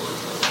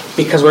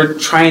 Because we're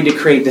trying to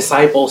create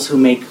disciples who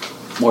make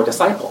more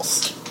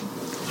disciples.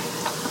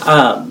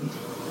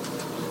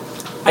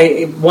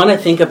 I want to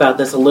think about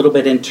this a little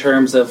bit in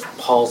terms of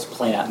Paul's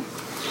plan.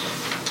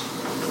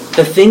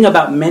 The thing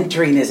about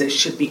mentoring is it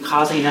should be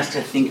causing us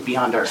to think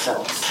beyond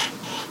ourselves.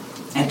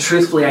 And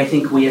truthfully, I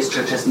think we as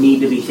churches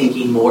need to be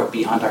thinking more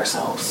beyond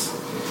ourselves.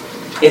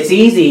 It's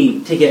easy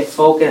to get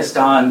focused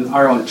on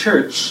our own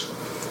church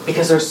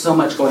because there's so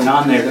much going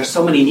on there. There's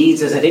so many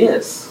needs as it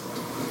is.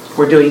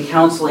 we're doing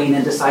counseling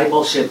and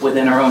discipleship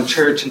within our own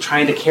church and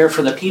trying to care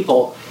for the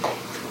people,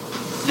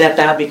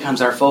 that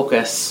becomes our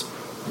focus.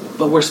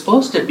 But we're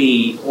supposed to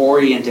be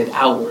oriented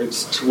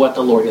outwards to what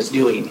the Lord is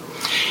doing.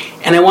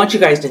 And I want you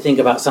guys to think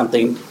about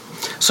something.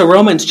 So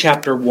Romans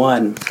chapter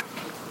 1,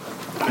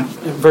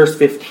 verse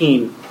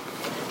 15.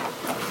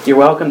 You're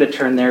welcome to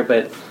turn there,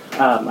 but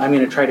I'm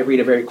going to try to read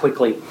it very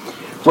quickly.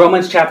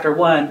 Romans chapter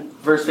 1,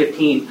 verse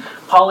 15.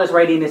 Paul is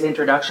writing his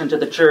introduction to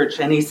the church,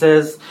 and he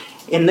says,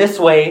 "In this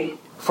way,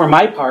 for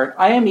my part,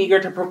 I am eager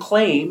to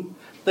proclaim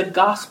the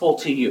gospel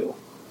to you,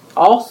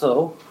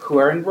 also who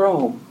are in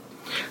Rome."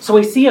 So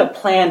we see a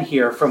plan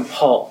here from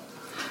Paul.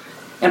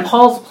 And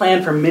Paul's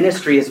plan for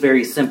ministry is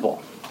very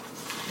simple.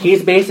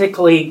 He's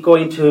basically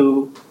going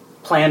to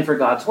plan for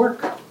God's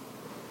work.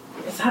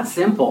 It's that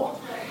simple.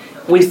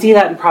 We see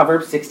that in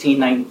Proverbs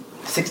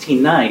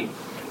 16:9,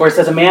 where it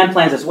says, "A man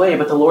plans his way,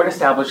 but the Lord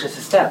establishes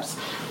his steps."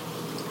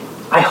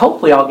 I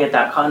hope we all get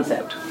that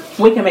concept.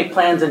 We can make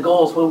plans and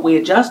goals, but we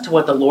adjust to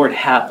what the Lord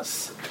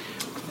has.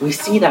 We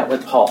see that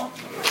with Paul.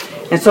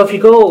 And so if you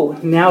go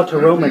now to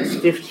Romans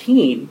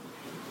 15,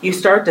 you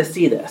start to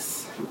see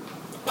this.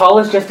 Paul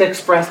has just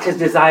expressed his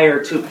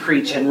desire to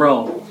preach in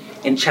Rome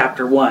in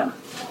chapter 1.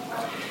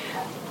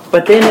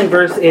 But then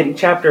in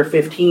chapter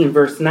 15,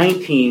 verse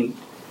 19,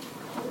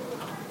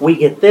 we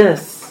get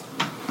this.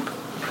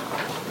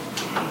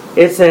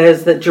 It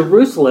says that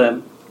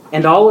Jerusalem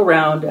and all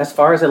around as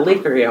far as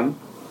Illyricum,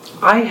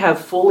 I have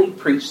fully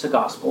preached the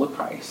gospel of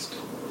Christ.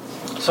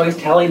 So he's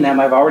telling them,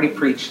 I've already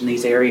preached in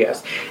these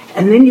areas.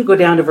 And then you go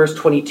down to verse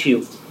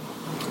 22.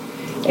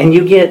 And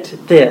you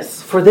get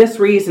this. "For this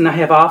reason I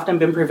have often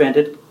been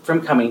prevented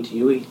from coming to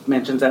you." He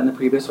mentions that in the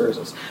previous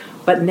verses.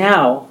 "But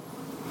now,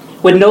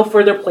 with no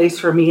further place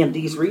for me in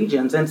these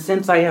regions, and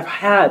since I have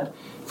had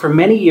for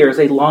many years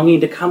a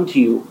longing to come to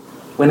you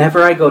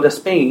whenever I go to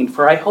Spain,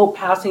 for I hope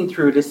passing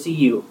through to see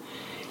you,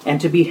 and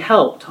to be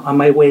helped on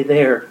my way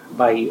there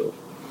by you."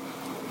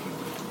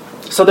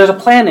 So there's a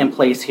plan in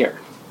place here.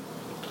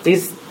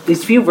 These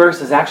few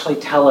verses actually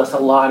tell us a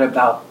lot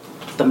about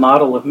the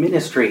model of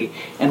ministry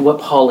and what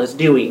Paul is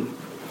doing.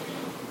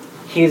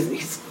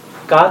 He's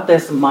got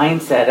this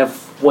mindset of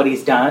what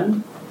he's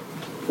done,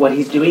 what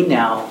he's doing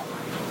now,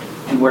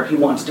 and where he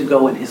wants to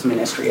go in his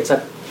ministry. It's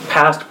a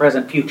past,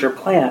 present, future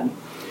plan.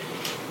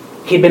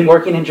 He'd been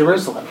working in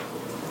Jerusalem.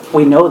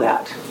 We know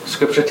that.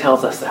 Scripture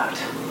tells us that.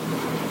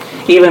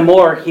 Even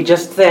more, he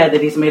just said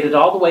that he's made it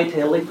all the way to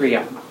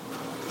Illyricum.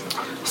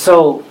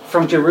 So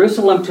from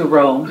Jerusalem to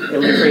Rome,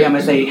 Illyricum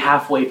is a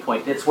halfway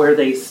point. It's where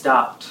they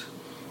stopped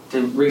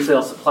to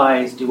refill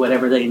supplies, do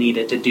whatever they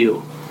needed to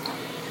do.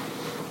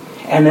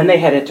 And then they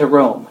headed to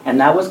Rome. And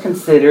that was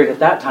considered at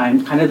that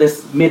time kind of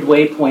this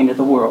midway point of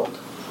the world.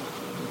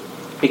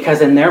 Because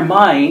in their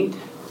mind,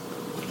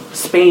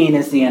 Spain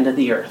is the end of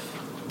the earth.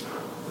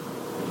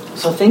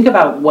 So think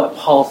about what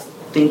Paul's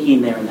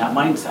thinking there in that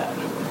mindset.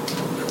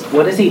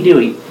 What is he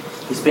doing?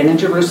 He's been in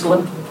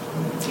Jerusalem.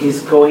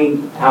 He's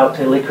going out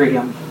to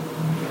Illyricum.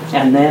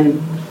 And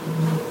then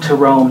to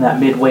Rome, that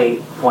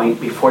midway point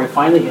before he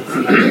finally hits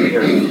the end of the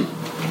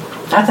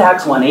earth. That's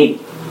Acts 1:8.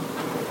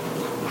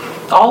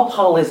 All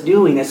Paul is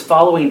doing is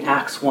following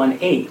Acts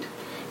 1:8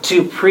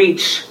 to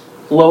preach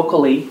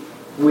locally,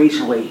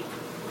 regionally,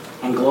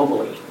 and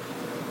globally.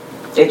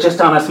 It's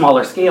just on a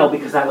smaller scale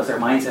because that was their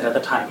mindset at the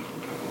time.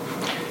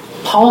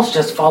 Paul's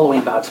just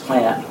following God's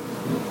plan.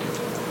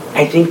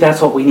 I think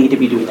that's what we need to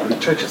be doing in the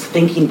church, is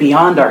thinking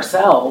beyond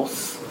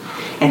ourselves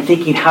and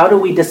thinking, how do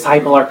we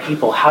disciple our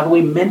people? How do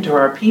we mentor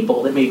our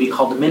people that may be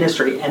called to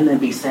ministry and then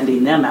be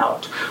sending them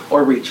out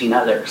or reaching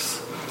others?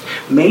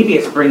 Maybe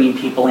it's bringing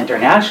people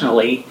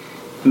internationally,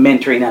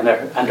 mentoring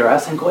under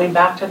us and going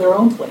back to their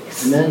own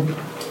place. Amen.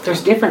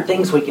 There's different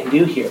things we can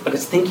do here, but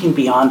it's thinking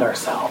beyond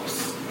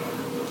ourselves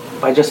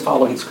by just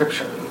following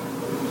Scripture.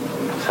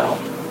 So,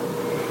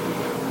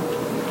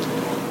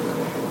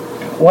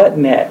 what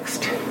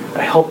next?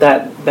 I hope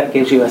that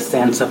gives you a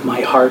sense of my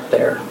heart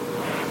there.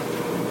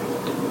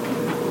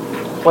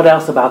 What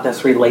else about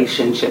this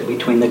relationship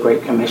between the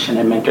Great Commission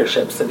and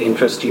mentorships that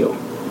interest you?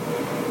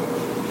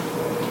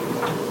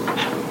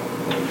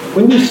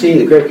 When you see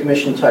the Great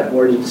Commission tied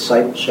more to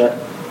discipleship,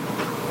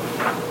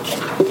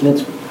 and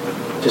it's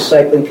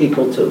discipling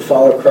people to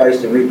follow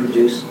Christ and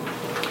reproduce.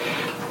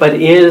 But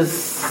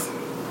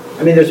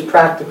there's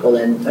practical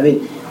and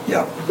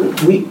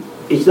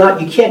it's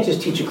not, you can't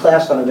just teach a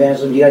class on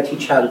evangelism, you got to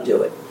teach how to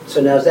do it.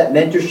 So now is that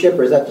mentorship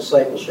or is that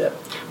discipleship?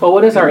 Well,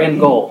 what is our end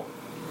goal?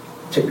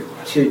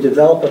 To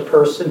develop a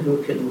person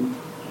who can...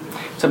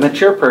 It's a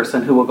mature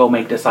person who will go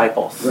make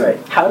disciples. Right.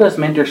 How does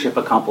mentorship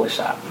accomplish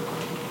that?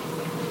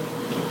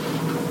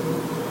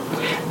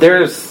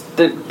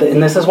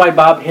 And this is why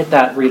Bob hit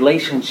that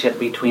relationship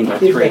between the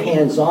three. The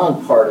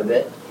hands-on part of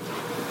it.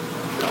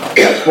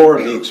 That's more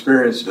of the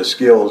experience, the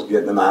skills,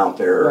 getting them out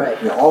there.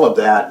 Right. All of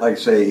that, like I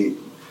say,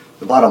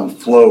 the bottom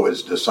flow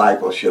is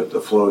discipleship,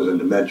 the flows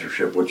into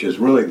mentorship, which is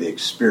really the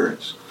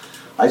experience.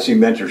 I see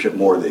mentorship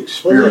more the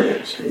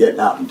experience, getting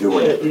out and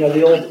doing it.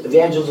 The old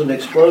Evangelism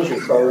Explosion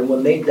program,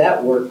 what made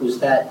that work was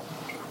that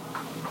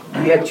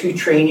you had 2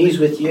 trainees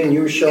with you, and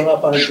you were showing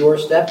up on a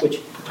doorstep, which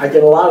I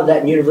did a lot of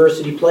that in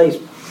University Place,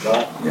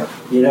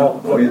 you know,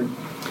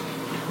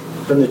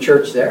 from the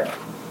church there.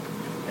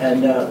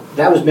 And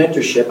that was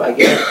mentorship, I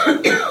guess.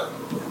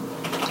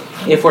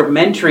 If we're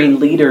mentoring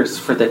leaders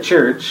for the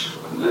church,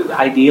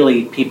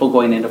 ideally people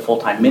going into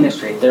full-time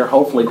ministry, they're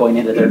hopefully going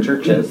into their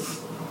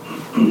churches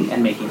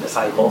and making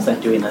disciples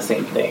and doing the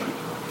same thing.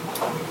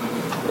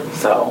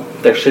 So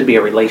there should be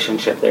a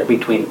relationship there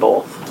between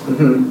both.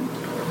 Mm-hmm.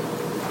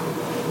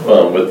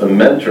 Well, with the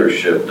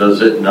mentorship,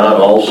 does it not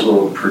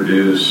also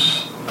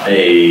produce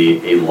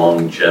a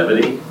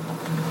longevity?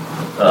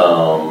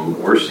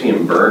 We're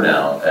seeing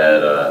burnout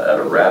at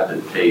a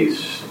rapid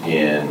pace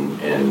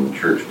in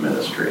church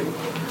ministry.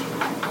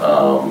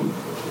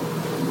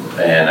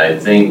 And I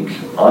think,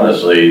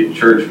 honestly,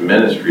 church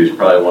ministry is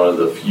probably one of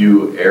the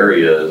few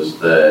areas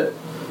that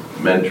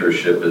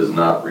mentorship is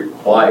not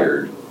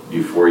required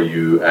before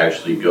you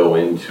actually go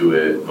into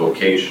it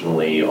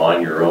vocationally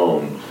on your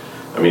own.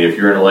 I mean, if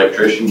you're an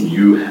electrician,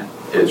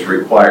 it's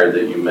required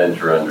that you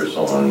mentor under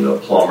someone. A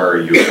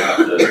plumber, you have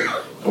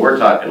to. And we're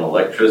talking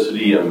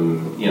electricity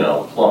and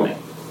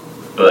plumbing,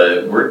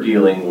 but we're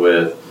dealing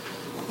with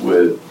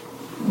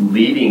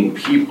leading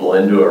people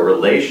into a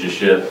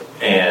relationship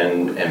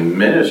and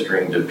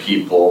ministering to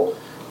people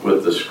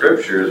with the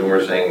scriptures, and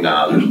we're saying,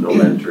 there's no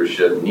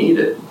mentorship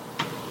needed.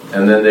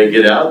 And then they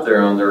get out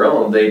there on their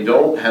own. They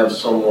don't have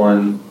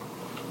someone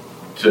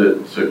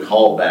to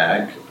call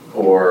back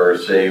or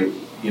say,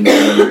 when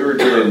we were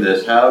doing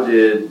this, how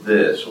did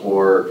this?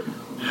 Or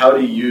how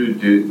do you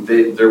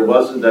do? There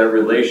wasn't that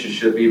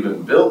relationship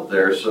even built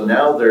there, so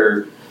now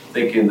they're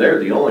thinking they're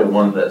the only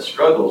one that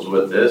struggles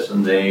with this,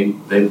 and they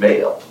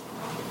bail.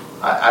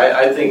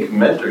 I think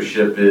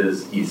mentorship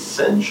is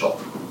essential.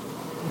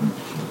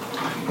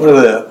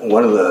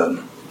 One of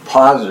the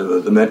positives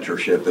of the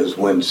mentorship is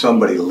when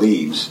somebody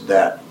leaves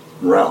that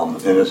realm,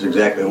 and it's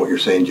exactly what you're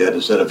saying, Jed,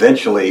 is that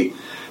eventually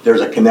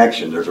there's a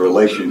connection, there's a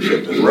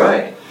relationship as well.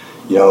 Right.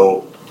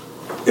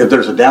 If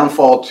there's a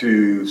downfall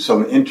to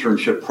some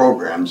internship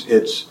programs,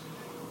 it's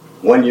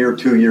 1 year,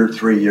 2 year,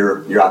 3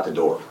 year, you're out the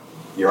door.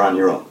 You're on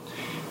your own.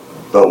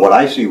 But what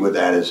I see with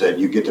that is that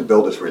you get to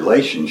build this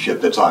relationship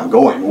that's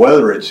ongoing,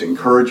 whether it's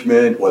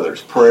encouragement, whether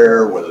it's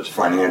prayer, whether it's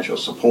financial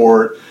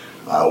support,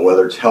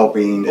 whether it's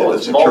helping, if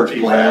it's a church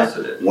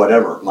plant,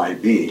 whatever it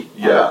might be,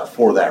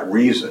 for that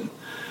reason.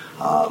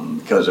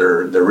 Because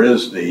there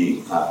is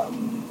the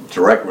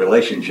direct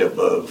relationship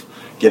of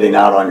getting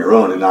out on your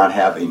own and not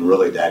having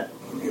really that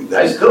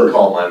I still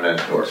call my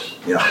mentors.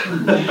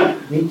 Yeah.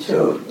 Me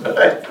too.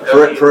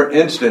 For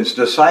instance,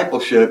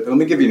 discipleship, let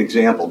me give you an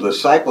example.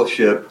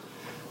 Discipleship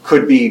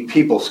could be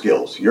people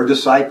skills. You're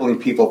discipling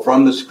people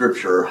from the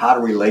scripture how to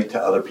relate to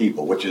other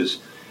people, which is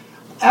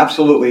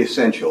absolutely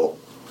essential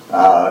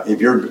if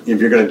you're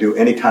going to do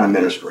any kind of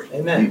ministry.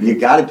 Amen. You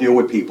got to deal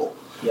with people.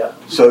 Yeah.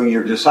 So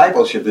your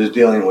discipleship is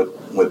dealing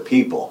with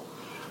people.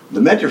 The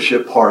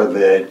mentorship part of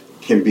it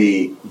can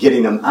be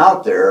getting them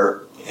out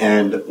there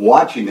and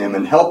watching them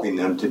and helping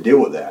them to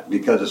deal with that.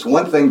 Because it's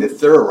one thing to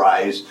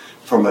theorize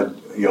from a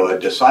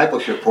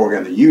discipleship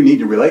program that you need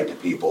to relate to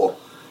people.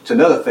 It's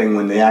another thing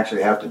when they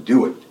actually have to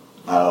do it,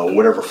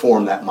 whatever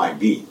form that might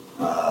be.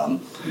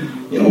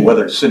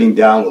 Whether it's sitting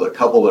down with a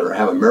couple that are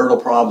having marital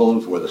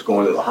problems, whether it's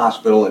going to the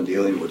hospital and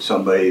dealing with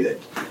somebody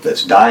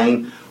that's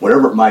dying,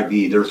 whatever it might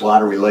be, there's a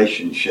lot of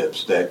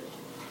relationships that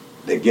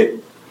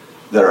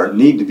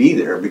need to be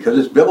there because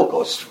it's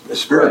biblical, it's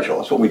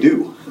spiritual, it's what we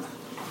do.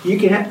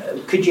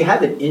 Could you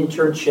have an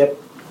internship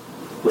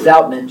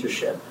without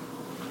mentorship?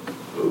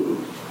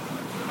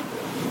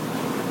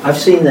 I've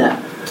seen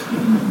that.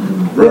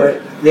 Really?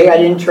 They got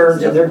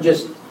interns and they're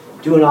just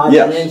doing odds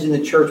and ends in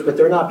the church, but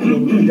they're not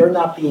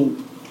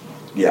being.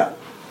 Yeah.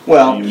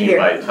 Well, you mean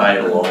by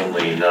title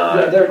only,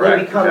 not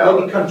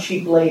they become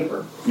cheap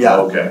labor. Yeah.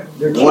 Okay.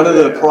 One of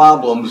the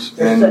problems,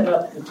 and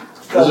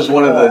this is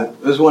one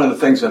of the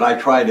things that I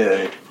try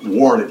to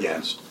warn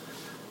against.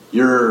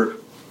 Your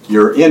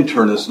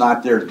intern is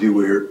not there to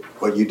do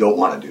what you don't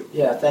want to do.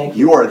 Yeah, thank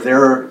you. You are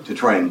there to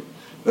train.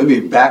 Let me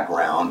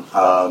background.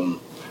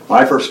 When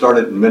I first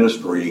started in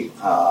ministry,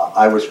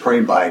 I was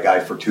trained by a guy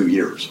for 2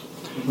 years.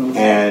 Mm-hmm.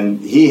 And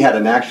he had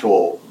an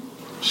actual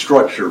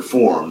structure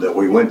form that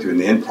we went through, and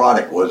the end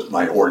product was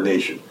my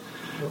ordination.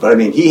 But I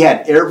mean, he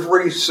had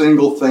every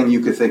single thing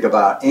you could think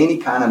about, any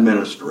kind of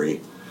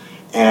ministry.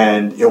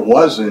 And it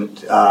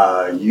wasn't,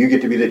 you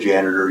get to be the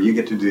janitor, you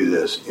get to do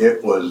this.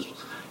 It was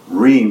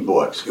reading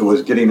books. It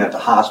was getting at the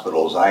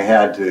hospitals. I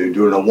had to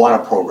do an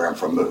Awana program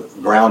from the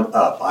ground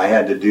up. I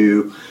had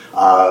to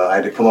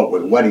come up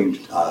with wedding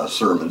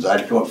sermons. I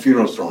had to come up with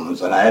funeral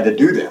sermons, and I had to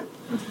do them.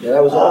 Yeah,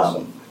 that was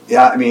awesome.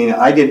 Yeah, I mean,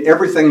 I did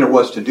everything there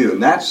was to do,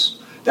 and that's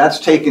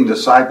taking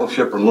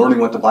discipleship and learning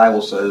what the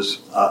Bible says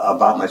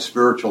about my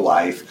spiritual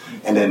life,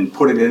 and then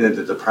putting it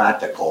into the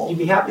practical. You'd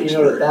be happy to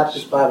know that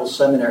Baptist Bible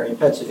Seminary in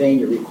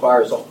Pennsylvania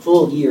requires a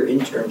full year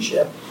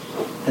internship.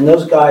 And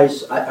those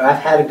guys, I've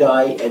had a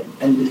guy,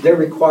 and they're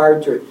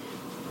required to.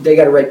 They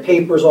got to write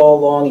papers all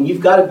along, and you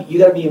got to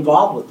be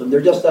involved with them. They're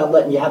just not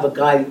letting you have a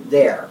guy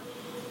there.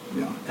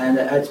 Yeah. And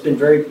it's been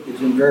very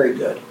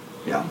good.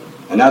 Yeah.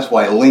 And that's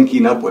why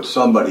linking up with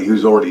somebody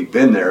who's already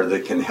been there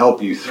that can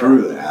help you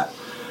through that,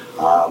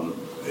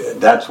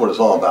 that's what it's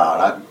all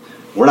about.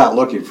 We're not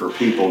looking for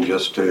people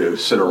just to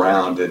sit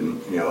around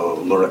and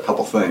learn a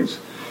couple things.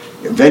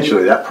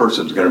 Eventually, that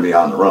person's going to be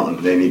on their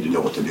own. They need to know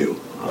what to do.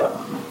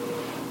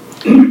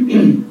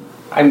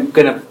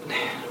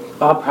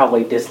 Bob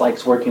probably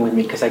dislikes working with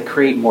me because I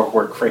create more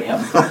work for him,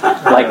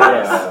 like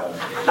this.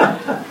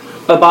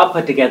 But Bob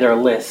put together a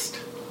list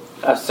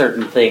of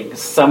certain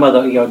things. Some of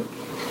the,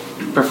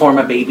 perform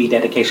a baby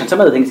dedication.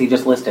 Some of the things he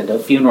just listed, a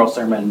funeral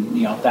sermon,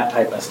 that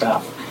type of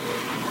stuff.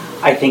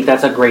 I think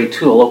that's a great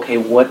tool. Okay,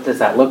 what does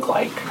that look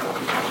like?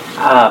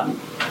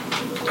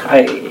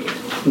 I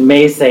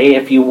may say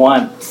if you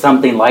want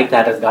something like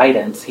that as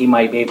guidance, he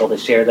might be able to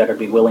share that or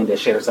be willing to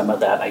share some of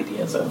that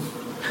ideas of.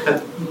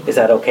 Is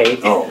that okay?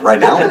 Oh, right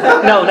now?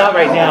 No, not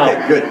right now.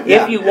 Okay, good.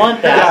 Yeah. If you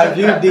want that.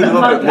 Yeah, if you need a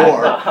little bit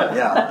more.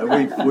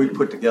 Yeah, we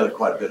put together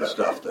quite a bit of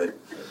stuff that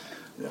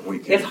we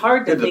can. It's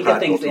hard to think of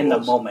things in the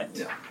moment.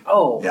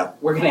 Yeah.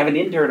 We're going to have an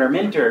intern or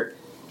mentor,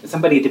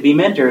 somebody to be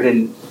mentored,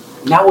 and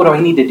now what do I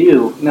need to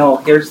do? No,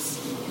 here's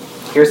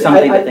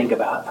something to think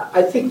about.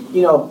 I think,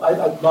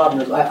 Bob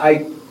knows,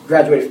 I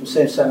graduated from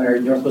Same Seminary,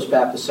 Northwest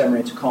Baptist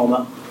Seminary in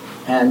Tacoma,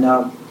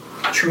 and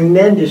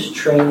tremendous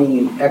training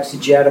in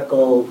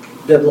exegetical,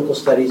 biblical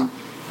studies,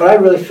 but I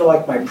really feel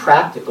like my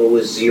practical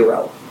was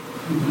zero.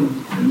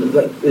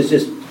 It was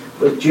just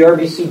with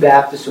GRBC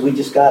Baptist, so we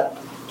just got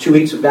 2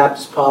 weeks of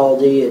Baptist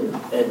polity and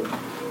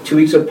 2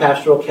 weeks of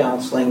pastoral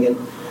counseling, and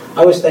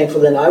I was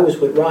thankful then. I was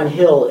with Ron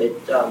Hill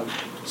at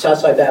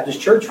Southside Baptist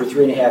Church for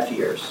 3.5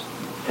 years,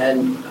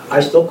 and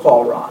I still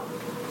call Ron.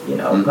 Do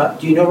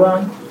you know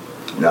Ron?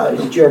 No.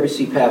 He's a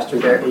GRBC pastor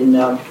there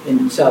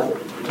in South.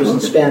 It was in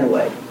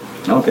Spanaway.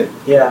 Okay.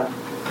 Yeah.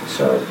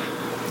 So.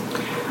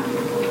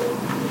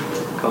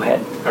 Go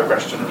ahead. A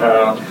question.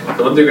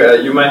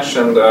 You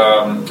mentioned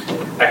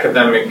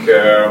academic,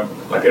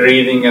 like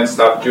reading and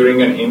stuff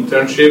during an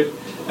internship,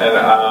 and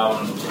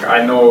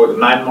I know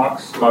 9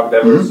 Marks, Mark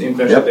Dever's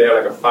internship. Yep. They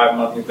are like a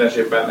 5-month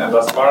internship, and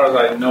as far as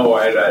I know,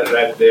 I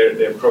read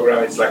their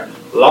program. It's like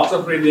lots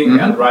of reading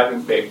and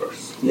writing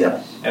papers.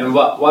 Yeah. And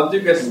what do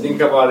you guys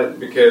think about it?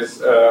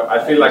 Because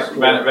I feel like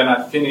when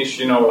I finish,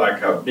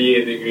 like a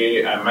BA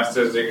degree, a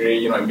master's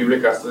degree, in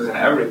biblical studies and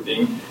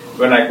everything,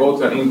 when I go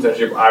to an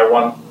internship, I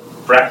want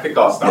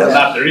practical stuff,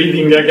 not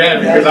reading again,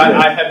 because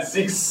I had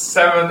 6,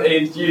 7,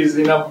 8 years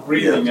enough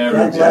reading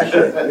every day.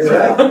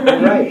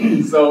 You're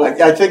right. So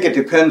I think it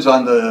depends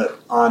on the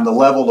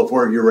level of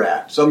where you're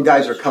at. Some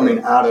guys are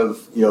coming out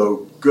of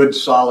good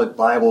solid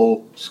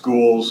Bible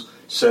schools,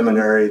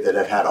 seminary that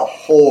have had a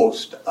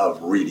host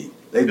of reading.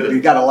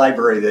 They've got a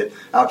library that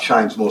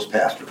outshines most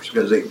pastors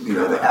because they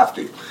have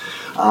to.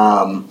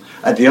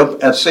 At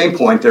the same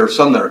point, there are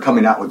some that are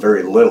coming out with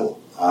very little.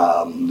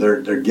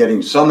 They're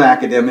getting some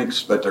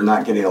academics, but they're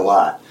not getting a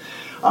lot.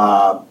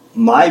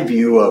 My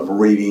view of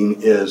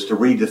reading is to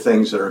read the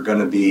things that are going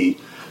to be,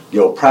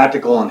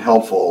 practical and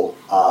helpful,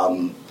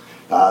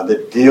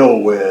 that deal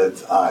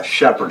with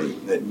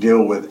shepherding, that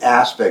deal with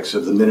aspects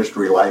of the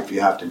ministry life you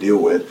have to deal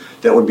with.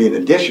 That would be in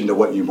addition to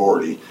what you've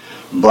already.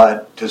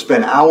 But to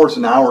spend hours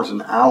and hours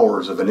and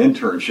hours of an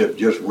internship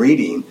just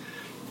reading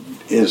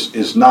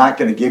is not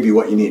going to give you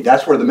what you need.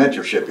 That's where the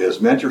mentorship is.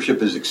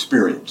 Mentorship is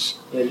experience.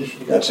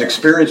 That's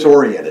experience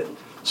oriented.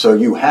 So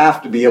you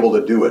have to be able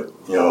to do it,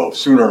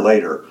 sooner or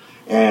later.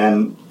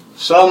 And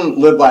some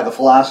live by the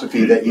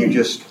philosophy that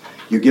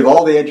you give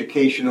all the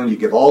education and you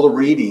give all the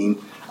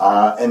reading,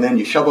 and then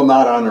you shove them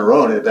out on their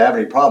own. If they have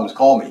any problems,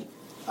 call me.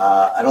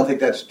 I don't think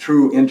that's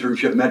true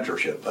internship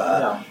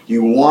mentorship.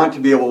 You want to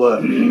be able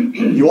to,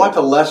 you want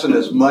to lessen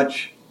as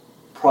much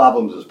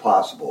problems as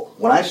possible.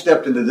 When I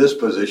stepped into this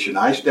position,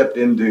 I stepped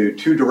into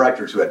 2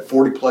 directors who had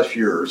 40 plus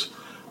years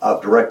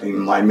of directing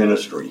my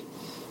ministry.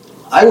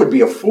 I would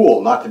be a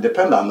fool not to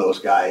depend on those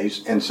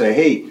guys and say,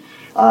 hey,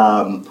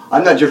 I'm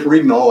not just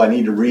reading all I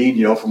need to read,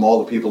 from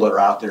all the people that are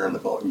out there in the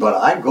book, but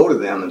I go to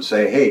them and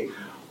say, hey,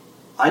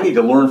 I need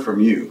to learn from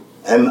you.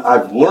 And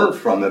I've learned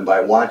from them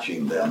by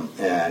watching them.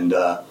 And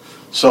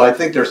so I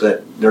think there's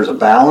a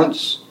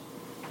balance,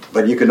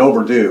 but you can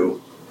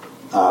overdo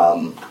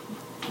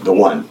the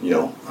one,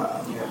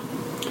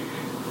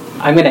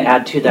 I'm going to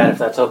add to that, if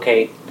that's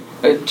okay.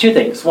 2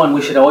 things. One,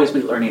 we should always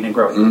be learning and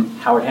growing. Mm-hmm.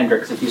 Howard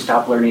Hendricks, if you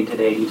stop learning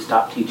today, you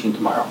stop teaching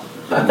tomorrow.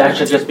 That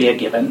should just be a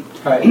given.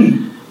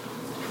 Right.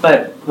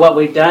 But what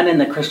we've done in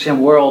the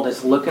Christian world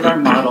is look at our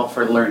model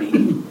for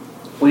learning.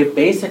 We've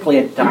basically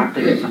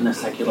adopted it from the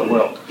secular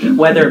world,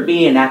 whether it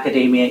be in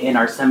academia, in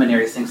our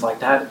seminaries, things like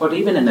that, but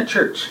even in the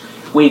church.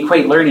 We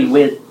equate learning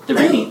with the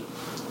reading.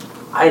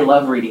 I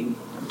love reading,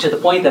 to the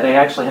point that I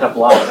actually had a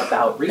blog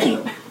about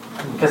reading,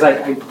 because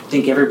I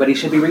think everybody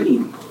should be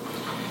reading.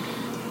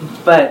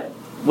 But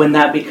when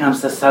that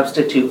becomes the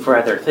substitute for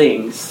other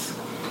things,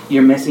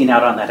 you're missing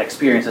out on that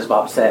experience, as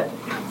Bob said.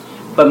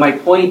 But my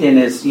point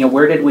is,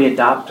 where did we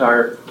adopt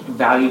our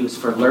values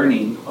for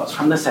learning? Well, it's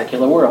from the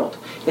secular world.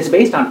 It's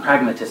based on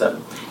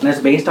pragmatism. and it's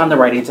based on the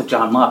writings of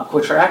John Locke,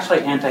 which are actually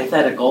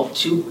antithetical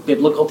to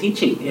biblical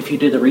teaching if you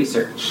do the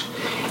research.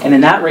 And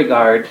in that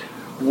regard,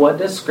 what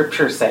does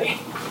Scripture say?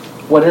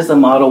 What is the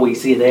model we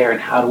see there, and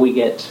how do we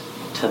get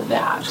to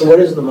that? So what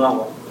is the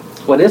model?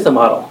 What is the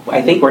model?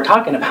 I think we're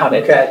talking about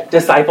it. Okay.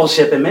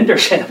 Discipleship and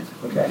mentorship.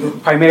 Okay.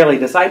 Primarily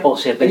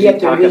discipleship, as And you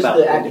yet talk there is about.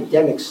 the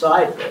academic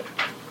side of it.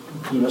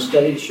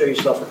 Study to show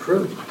yourself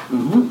approved.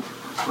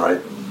 Mm-hmm.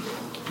 Right.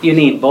 You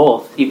need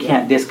both. You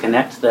can't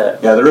disconnect the...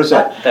 Yeah, there is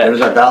that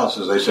balance,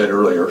 as I said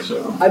earlier.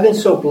 So I've been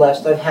so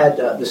blessed. I've had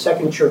the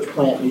second church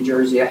plant in New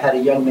Jersey. I had a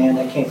young man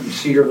that came from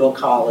Cedarville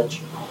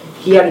College.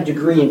 He had a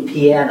degree in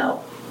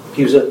piano.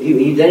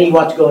 Then he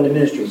wanted to go into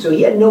ministry. So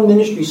he had no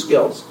ministry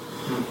skills.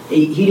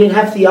 He didn't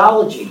have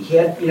theology. He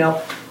had,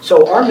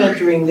 So our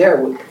mentoring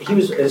there, he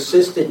was an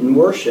assistant in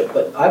worship,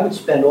 but I would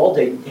spend all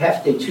day,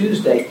 half day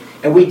Tuesday,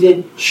 and we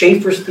did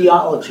Schaeffer's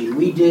theology.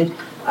 We did...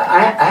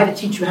 I had to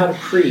teach him how to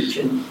preach,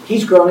 and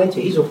he's grown into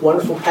it. He's a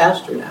wonderful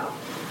pastor now.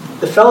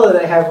 The fellow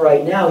that I have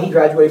right now, he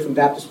graduated from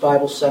Baptist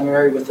Bible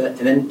Seminary with an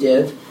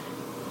MDiv.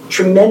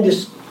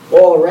 Tremendous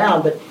all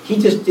around, but he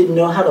just didn't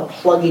know how to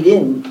plug it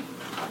in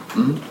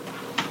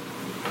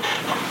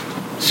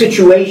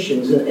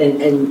situations.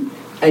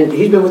 And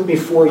he's been with me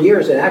 4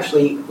 years, and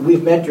actually we've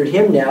mentored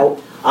him now.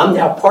 I'm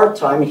now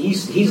part-time, and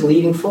he's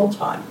leading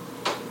full-time.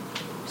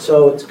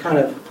 So it's kind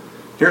of...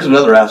 Here's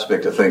another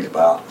aspect to think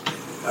about.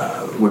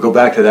 We go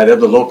back to that. If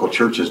the local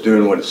church is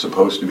doing what it's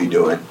supposed to be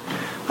doing,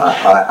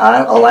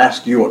 I'll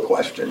ask you a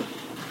question.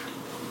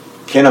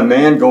 Can a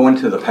man go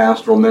into the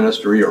pastoral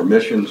ministry or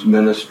missions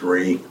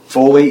ministry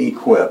fully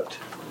equipped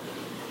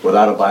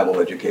without a Bible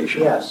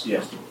education? Yes.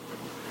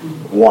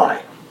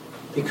 Why?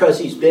 Because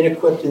he's been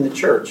equipped in the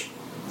church.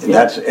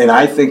 And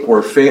I think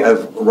we're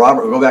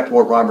Robert. Go back to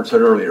what Robert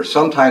said earlier.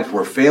 Sometimes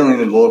we're failing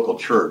in the local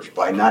church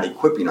by not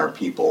equipping our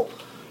people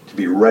to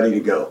be ready to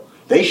go.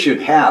 They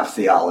should have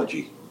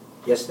theology.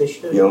 Yes, they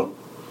should.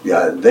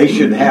 They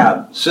should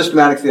have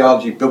systematic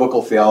theology,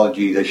 biblical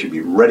theology. They should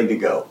be ready to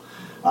go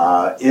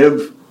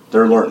if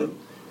they're learning.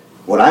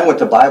 When I went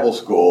to Bible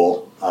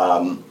school,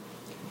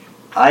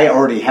 I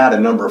already had a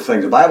number of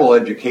things. The Bible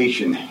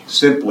education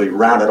simply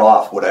rounded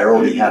off what I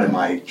already had in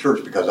my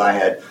church because I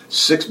had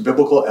 6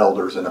 biblical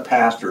elders and a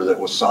pastor that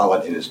was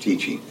solid in his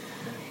teaching.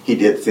 He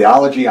did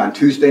theology on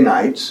Tuesday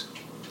nights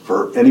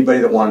for anybody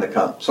that wanted to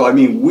come. So,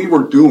 we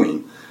were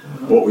doing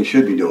what we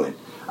should be doing.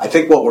 I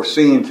think what we're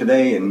seeing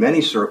today in many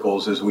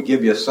circles is we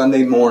give you a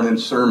Sunday morning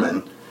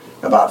sermon,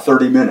 about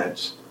 30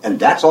 minutes, and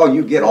that's all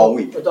you get all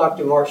week.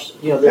 Dr. Marsh,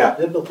 the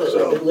biblical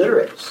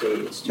illiteracy,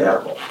 it's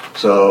terrible.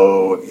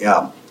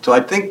 Yeah. So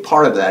I think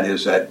part of that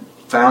is that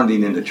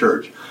founding in the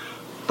church.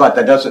 But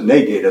that doesn't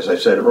negate, as I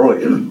said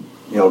earlier,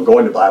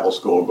 going to Bible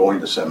school, going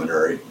to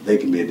seminary, they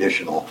can be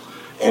additional.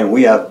 And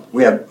we have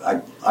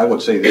I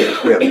would say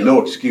this, we have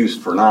no excuse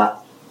for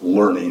not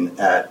learning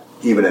at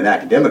even an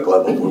academic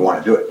level if we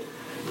want to do it.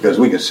 Because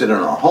we can sit in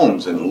our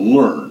homes and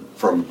learn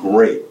from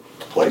great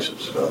places.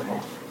 So,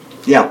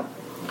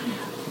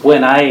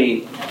 When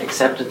I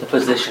accepted the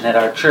position at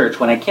our church,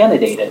 when I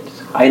candidated,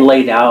 I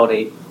laid out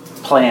a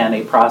plan,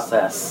 a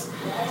process,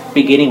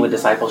 beginning with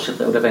discipleship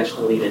that would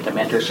eventually lead into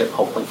mentorship,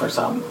 hopefully for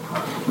some.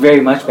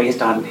 Very much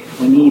based on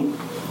we need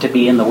to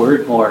be in the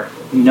Word more,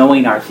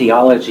 knowing our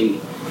theology,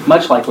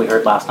 much like we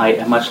heard last night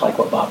and much like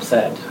what Bob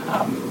said.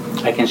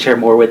 I can share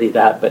more with you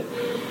that, but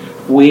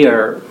we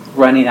are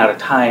running out of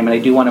time, and I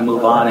do want to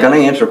move on. Can I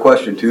answer a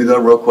question too, though,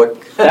 real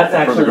quick? That's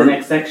actually the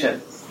next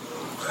section.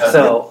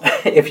 So,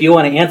 if you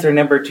want to answer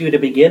number 2 to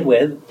begin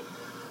with.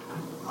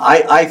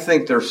 I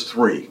think there's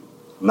 3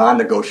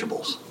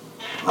 non-negotiables.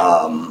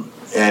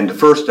 And the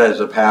first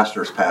is a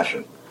pastor's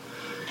passion.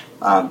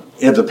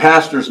 If the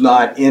pastor's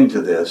not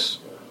into this,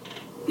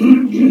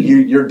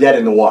 you're dead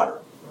in the water.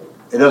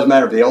 It doesn't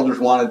matter if the elders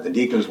want it, the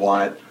deacons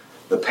want it.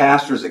 The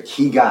pastor's a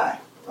key guy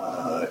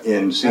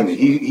in seeing it.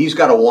 He's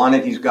got to want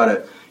it. He's got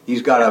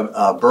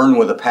to burn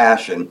with a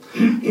passion.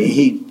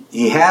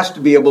 He has to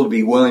be able to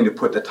be willing to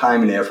put the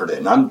time and effort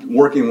in. I'm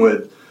working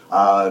with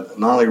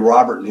not only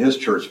Robert in his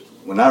church,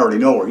 when I already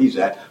know where he's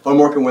at, but I'm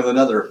working with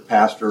another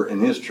pastor in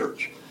his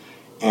church.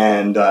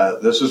 And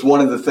this is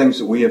one of the things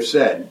that we have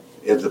said.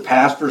 If the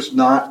pastor's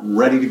not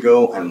ready to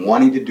go and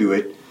wanting to do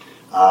it,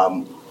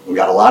 we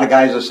got a lot of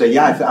guys that say,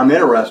 I'm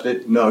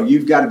interested. No,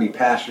 you've got to be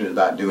passionate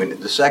about doing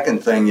it. The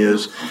second thing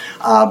is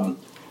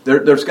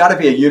there's got to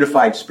be a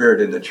unified spirit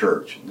in the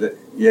church.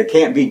 You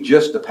can't be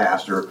just the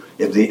pastor.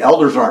 If the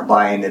elders aren't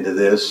buying into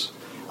this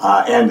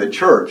and the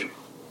church,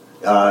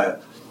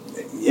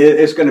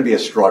 it's going to be a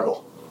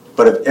struggle.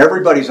 But if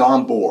everybody's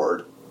on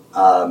board,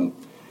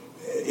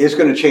 it's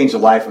going to change the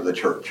life of the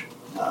church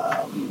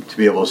to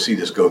be able to see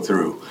this go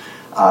through.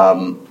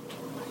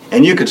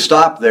 And you could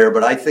stop there,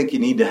 but I think you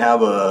need to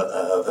have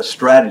a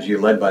strategy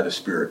led by the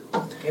Spirit.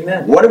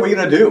 Amen. What are we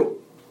going to do?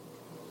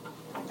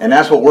 And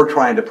that's what we're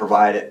trying to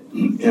provide at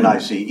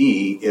NICE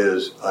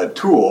is a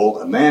tool,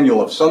 a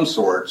manual of some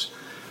sorts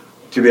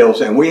to be able to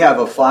say, and we have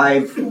a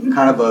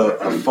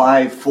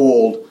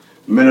five-fold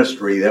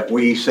ministry that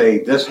we say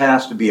this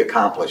has to be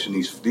accomplished in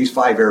these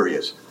 5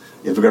 areas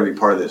if we're going to be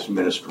part of this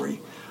ministry.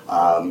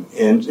 And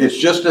it's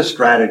just a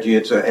strategy.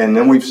 And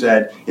then we've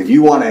said, if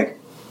you want to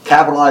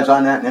capitalize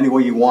on that in any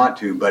way you want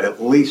to, but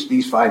at least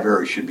these 5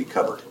 areas should be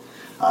covered.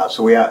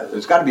 So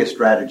there's got to be a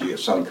strategy of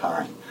some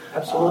kind.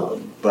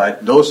 Absolutely.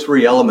 But those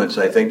 3 elements,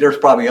 I think, there's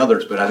probably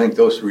others, but I think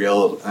those 3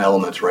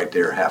 elements right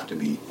there have to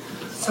be.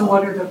 So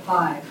what are the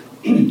 5?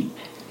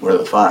 What are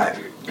the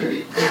 5?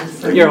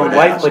 Your own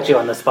wife put you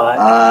on the spot.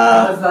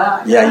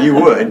 Yeah, you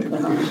would.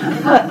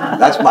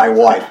 That's my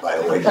wife, by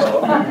the way.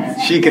 So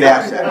she could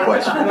ask that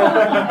question.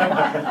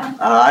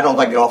 I don't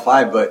think they're all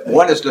 5, but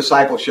one is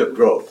discipleship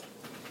growth.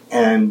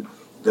 And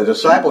the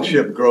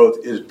discipleship growth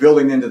is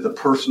building into the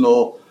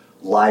personal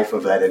life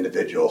of that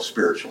individual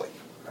spiritually.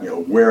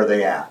 Where are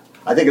they at?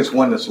 I think it's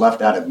one that's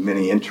left out of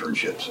many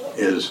internships,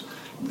 is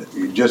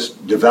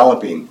just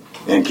developing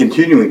and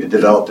continuing to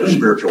develop their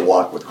spiritual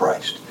walk with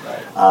Christ.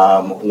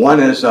 One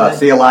is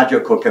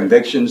theological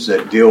convictions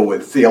that deal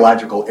with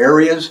theological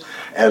areas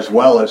as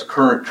well as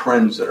current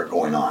trends that are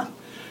going on.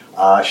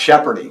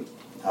 Shepherding.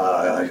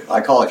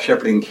 I call it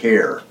shepherding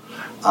care.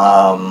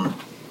 What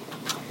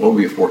would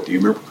be a 4th? Do you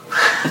remember?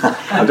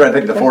 I'm trying to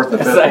think of the 4th and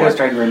the 5th one. I was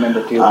trying to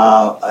remember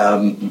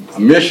too.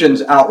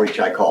 Missions outreach,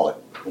 I call it,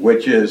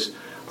 which is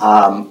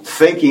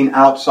thinking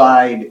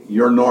outside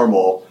your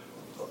normal.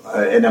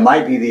 And it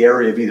might be the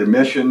area of either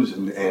missions,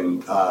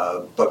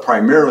 but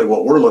primarily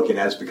what we're looking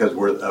at is because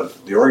we're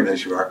of the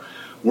organization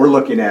we're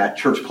looking at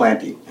church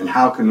planting and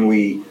how can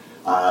we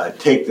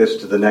take this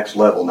to the next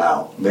level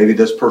now. Maybe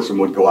this person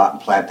would go out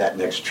and plant that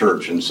next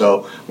church, and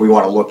so we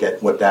want to look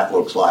at what that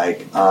looks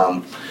like.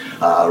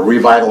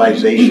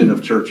 Revitalization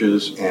of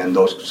churches and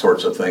those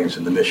sorts of things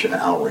in the mission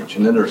outreach.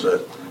 And then there's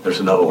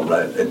another one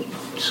that it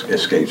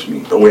escapes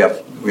me, but we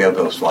have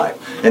those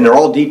 5, and they're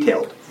all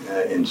detailed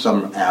in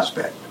some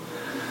aspect.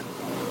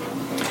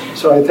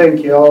 So I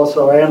think you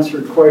also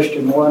answered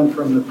question 1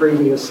 from the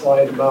previous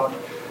slide about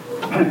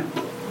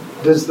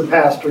does the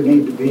pastor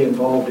need to be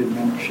involved in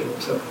mentorship?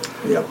 So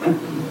yep.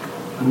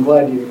 I'm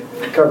glad you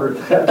covered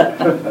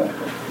that.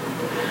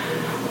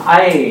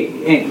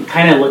 I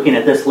kind of looking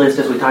at this list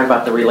as we talk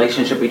about the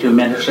relationship between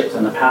mentorships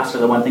and the pastor.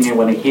 The one thing I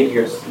want to hit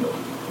here is,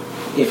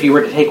 if you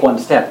were to take one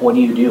step, what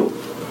do you do?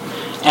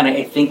 And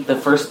I think the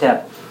first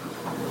step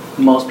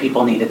most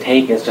people need to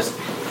take is just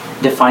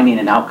defining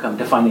an outcome,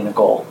 defining a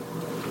goal.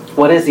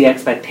 What is the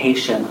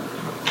expectation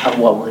of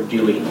what we're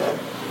doing?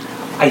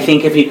 I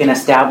think if you can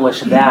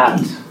establish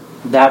that,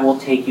 that will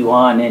take you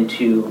on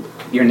into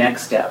your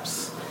next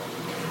steps.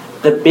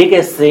 The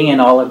biggest thing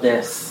in all of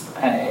this,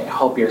 I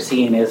hope you're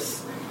seeing,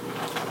 is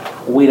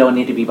we don't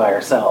need to be by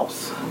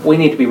ourselves. We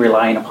need to be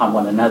relying upon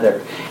one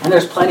another. And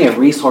there's plenty of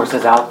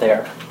resources out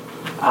there.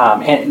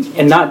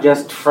 And not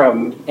just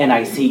from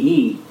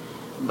NICE,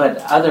 but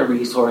other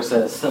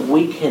resources that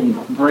we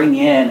can bring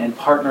in and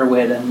partner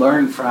with and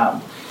learn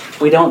from.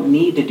 We don't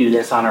need to do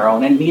this on our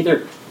own, and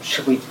neither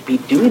should we be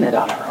doing it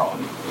on our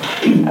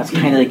own. That's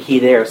kind of the key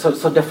there.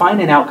 So define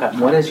an outcome.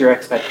 What is your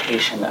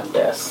expectation of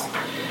this?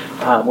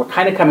 We're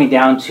kind of coming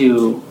down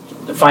to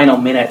the final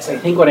minutes. I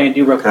think what I'm going to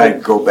do real quick.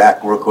 Can I go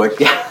back real quick?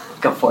 Yeah,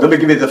 go for it. Let me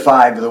give you the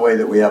 5 the way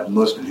that we have them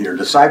listed here.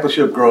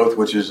 Discipleship growth,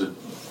 which is a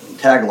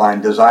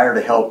tagline, desire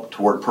to help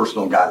toward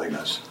personal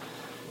godliness.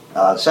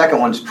 The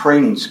second one's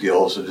training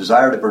skills, a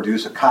desire to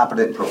produce a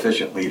competent and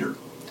proficient leader.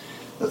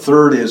 The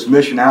third is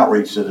mission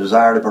outreach, the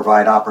desire to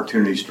provide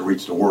opportunities to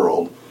reach the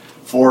world.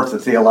 4th, the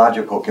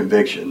theological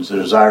convictions, the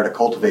desire to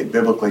cultivate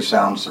biblically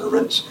sound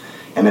servants.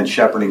 And then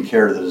shepherding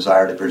care, the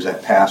desire to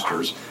present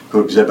pastors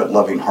who exhibit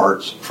loving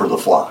hearts for the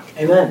flock.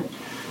 Amen.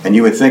 And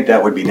you would think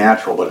that would be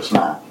natural, but it's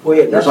not. Well,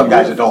 yeah, there's some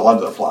guys that don't love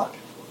the flock.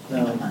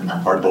 No.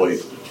 Hard to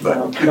believe.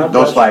 But No,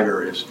 those 5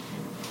 areas.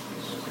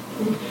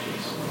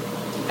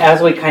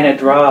 As we kind of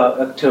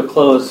draw to a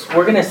close,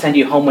 we're going to send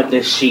you home with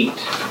this sheet.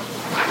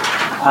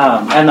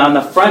 And on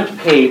the front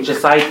page,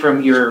 aside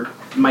from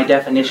my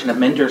definition of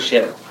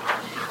mentorship,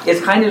 it's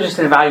kind of just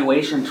an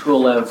evaluation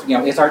tool of,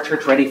 is our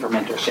church ready for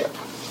mentorship?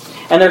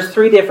 And there's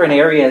 3 different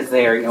areas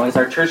there. Is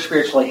our church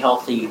spiritually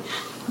healthy?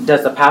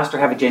 Does the pastor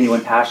have a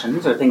genuine passion?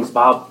 These are things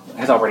Bob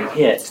has already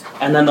hit.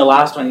 And then the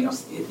last one,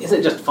 is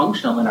it just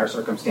functional in our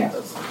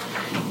circumstances?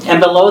 And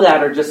below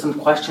that are just some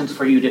questions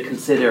for you to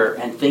consider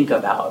and think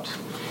about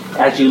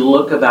as you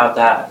look about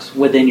that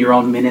within your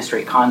own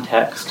ministry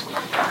context.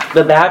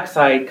 The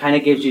backside kind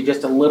of gives you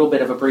just a little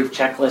bit of a brief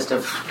checklist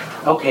of,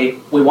 okay,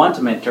 we want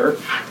to mentor.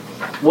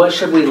 What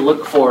should we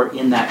look for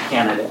in that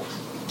candidate?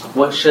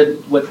 What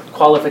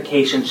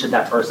qualifications should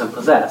that person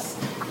possess?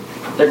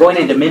 They're going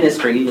into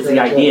ministry, is the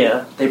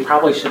idea. They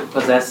probably should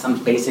possess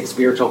some basic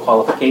spiritual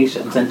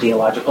qualifications and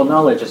theological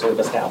knowledge, as we've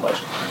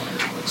established.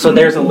 So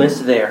there's a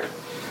list there.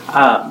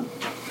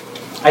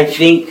 I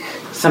think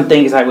some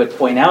things I would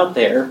point out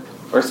there,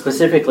 or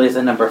specifically as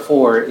a number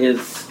 4,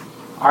 is,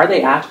 are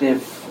they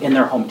active in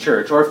their home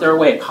church? Or if they're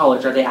away at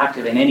college, are they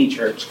active in any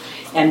church?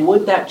 And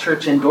would that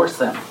church endorse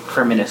them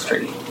for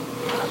ministry?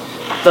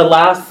 The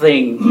last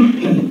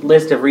thing,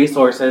 list of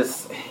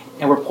resources,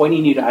 and we're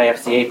pointing you to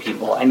IFCA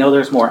people. I know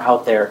there's more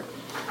out there,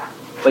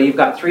 but you've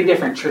got 3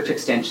 different church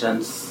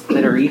extensions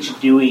that are each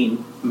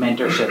doing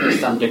mentorship to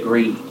some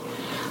degree.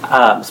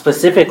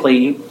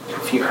 Specifically,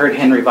 if you heard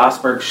Henry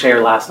Vosberg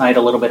share last night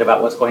a little bit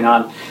about what's going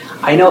on,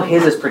 I know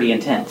his is pretty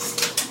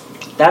intense.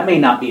 That may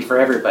not be for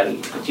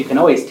everybody, but you can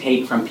always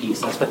take from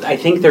pieces. But I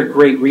think they're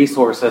great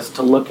resources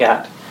to look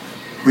at.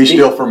 We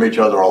steal from each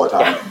other all the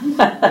time.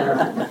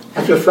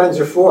 That's what friends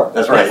are for.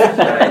 That's right.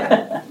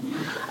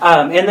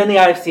 And then the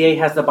IFCA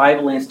has the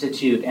Bible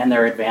Institute and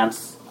their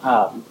Advancing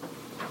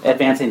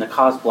the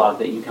Cause blog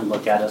that you can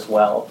look at as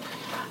well.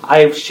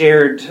 I've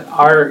shared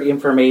our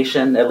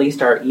information, at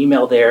least our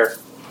email there,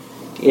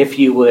 if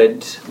you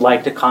would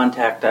like to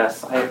contact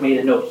us. I have made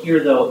a note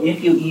here, though.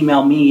 If you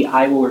email me,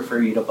 I will refer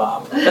you to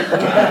Bob.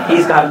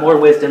 He's got more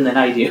wisdom than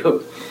I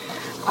do.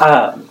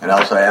 And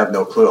also, I have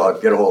no clue. I'll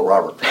get a hold of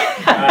Robert.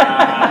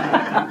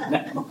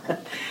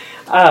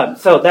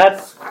 So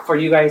that's for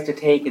you guys to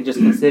take and just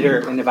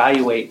consider and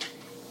evaluate.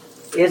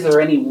 Is there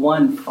any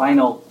one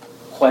final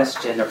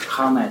question or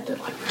comment that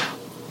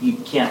you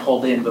can't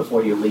hold in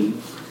before you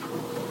leave?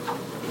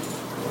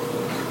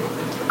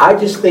 I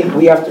just think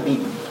we have to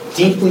be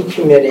deeply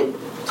committed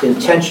to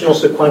intentional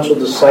sequential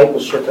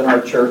discipleship in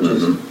our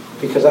churches,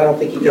 because I don't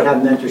think you can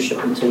have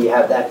mentorship until you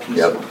have that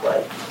piece in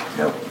play.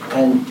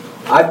 And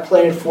I've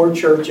planted 4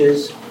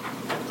 churches.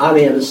 I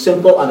mean, I'm a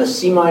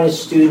C-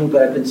 student,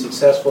 but I've been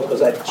successful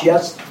because I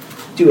just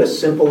do a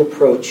simple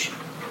approach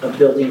of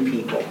building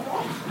people.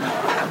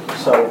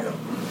 So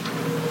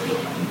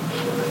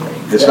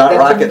it's not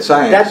rocket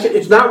science.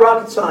 It's not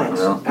rocket science,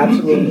 No.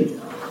 Absolutely.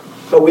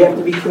 But we have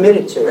to be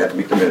committed to it. We have to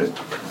be committed.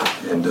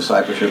 And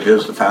discipleship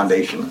is the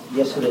foundation.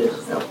 Yes, it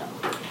is. Yep.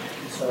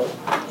 So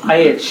I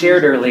had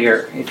shared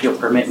earlier, if you'll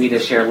permit me to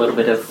share a little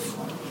bit of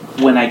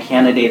when I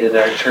candidated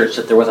at our church,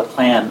 that there was a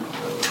plan.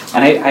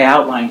 And I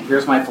outlined,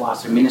 here's my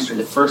philosophy of ministry,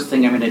 the first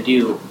thing I'm going to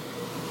do.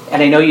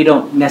 And I know you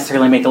don't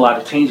necessarily make a lot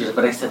of changes,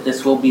 but I said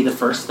this will be the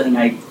first thing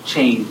I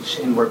change,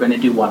 and we're going to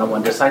do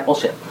one-on-one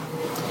discipleship.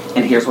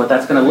 And here's what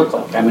that's going to look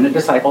like. I'm going to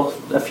disciple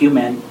a few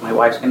men. My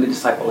wife's going to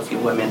disciple a few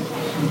women.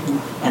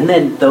 And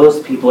then those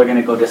people are going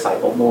to go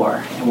disciple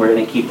more, and we're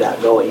going to keep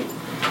that going.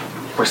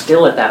 We're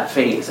still at that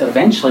phase.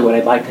 Eventually, what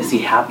I'd like to see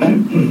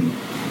happen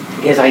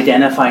is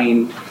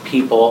identifying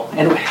people,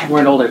 and we're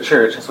an older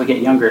church, as we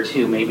get younger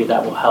too, maybe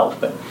that will help,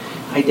 but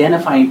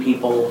identifying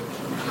people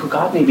who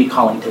God may be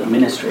calling to the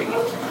ministry.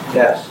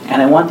 yes.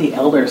 And I want the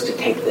elders to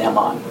take them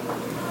on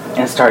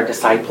and start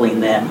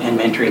discipling them and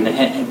mentoring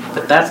them.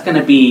 But that's going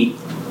to be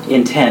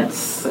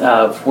intense.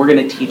 We're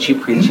going to teach you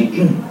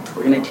preaching.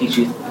 We're going to teach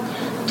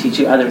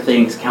you other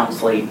things,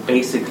 counseling,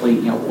 basically,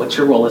 what's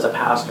your role as a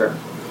pastor.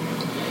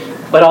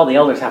 But all the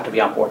elders have to be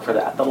on board for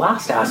that. The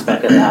last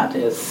aspect of that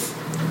is,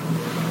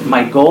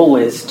 my goal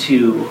is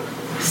to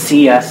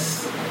see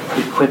us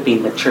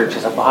equipping the church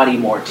as a body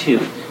more too.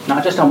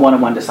 Not just on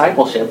one-on-one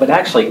discipleship, but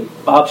actually,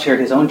 Bob shared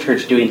his own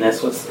church doing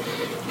this.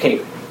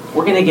 Okay,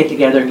 we're going to get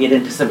together and get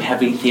into some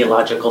heavy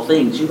theological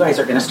things. You guys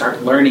are going to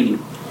start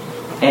learning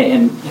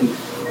and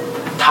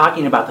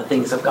talking about the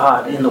things of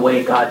God in the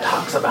way God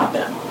talks about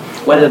them.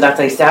 Whether that's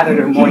a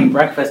Saturday morning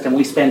breakfast and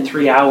we spend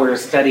 3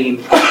 hours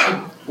studying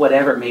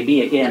whatever it may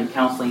be, again,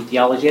 counseling,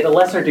 theology, at a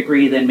lesser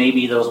degree than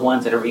maybe those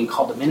ones that are being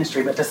called to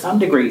ministry, but to some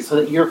degree, so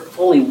that you're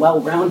fully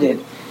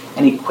well-rounded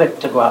and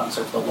equipped to go out and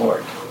serve the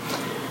Lord.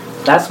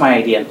 That's my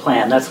idea and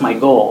plan. That's my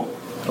goal.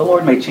 The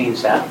Lord may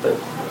change that, but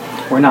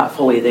we're not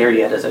fully there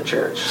yet as a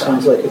church.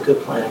 Sounds like a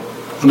good plan.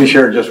 Let me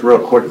share just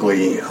real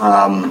quickly,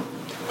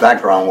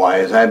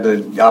 background-wise. I had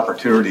the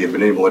opportunity of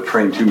being able to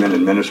train 2 men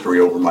in ministry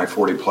over my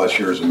 40-plus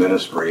years of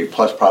ministry,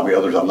 plus probably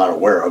others I'm not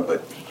aware of,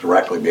 but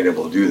directly being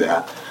able to do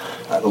that.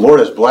 The Lord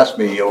has blessed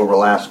me over the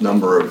last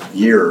number of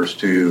years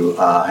to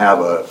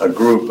have a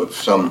group of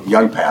some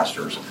young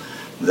pastors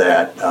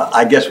that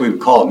I guess we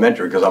would call it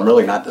mentoring, because I'm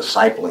really not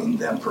discipling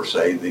them per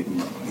se,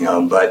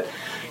 but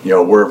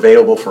we're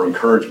available for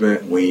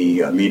encouragement.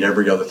 We meet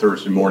every other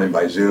Thursday morning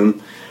by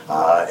Zoom,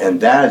 and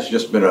that has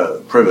just been a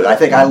privilege. I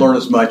think I learn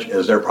as much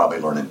as they're probably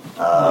learning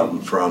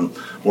from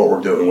what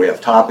we're doing. We have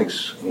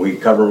topics we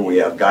cover. We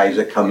have guys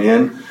that come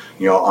in,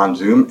 on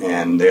Zoom,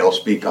 and they'll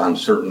speak on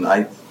certain.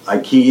 I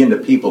key into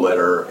people that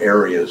are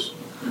areas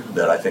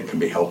that I think can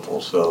be helpful.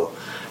 So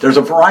there's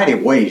a variety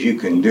of ways you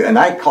can do, and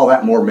I call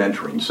that more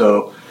mentoring.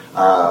 So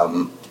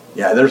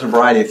there's a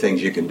variety of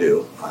things you can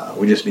do.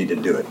 We just need to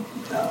do it.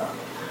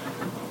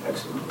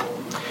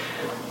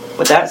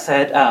 With that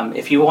said,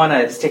 if you want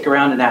to stick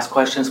around and ask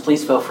questions,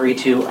 please feel free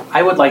to.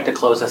 I would like to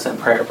close us in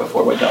prayer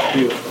before we go.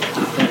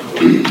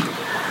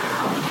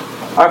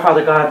 Our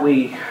Father God,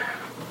 we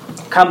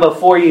come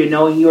before you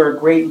knowing you are a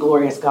great,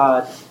 glorious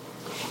God,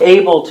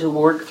 able to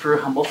work through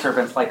humble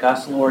servants like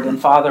us, Lord. And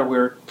Father,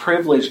 we're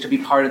privileged to be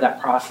part of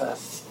that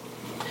process.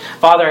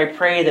 Father, I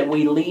pray that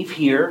we leave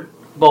here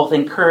both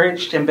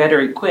encouraged and better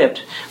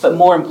equipped, but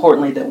more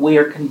importantly, that we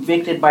are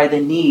convicted by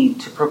the need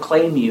to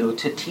proclaim you,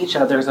 to teach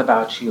others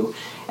about you,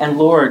 and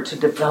Lord, to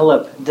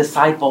develop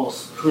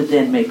disciples who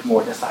then make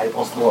more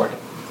disciples, Lord.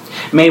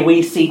 May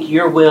we seek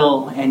your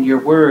will and your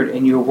word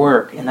and your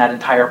work in that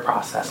entire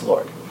process,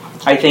 Lord.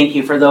 I thank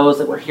you for those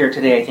that were here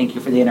today. I thank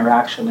you for the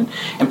interaction,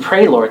 and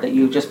pray, Lord, that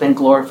you've just been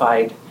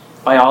glorified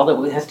by all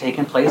that has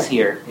taken place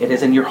here. It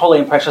is in your holy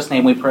and precious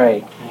name we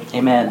pray.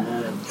 Amen.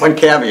 One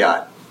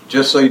caveat,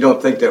 just so you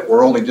don't think that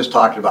we're only just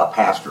talking about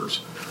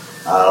pastors.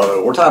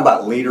 We're talking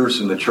about leaders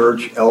in the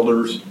church,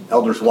 elders,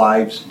 elders'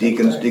 wives,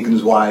 deacons,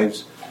 deacons'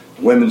 wives,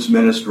 women's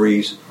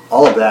ministries.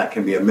 All of that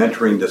can be a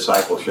mentoring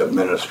discipleship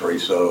ministry,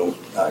 so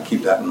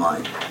keep that in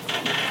mind.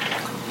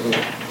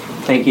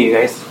 Thank you,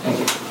 guys. Thank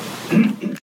you.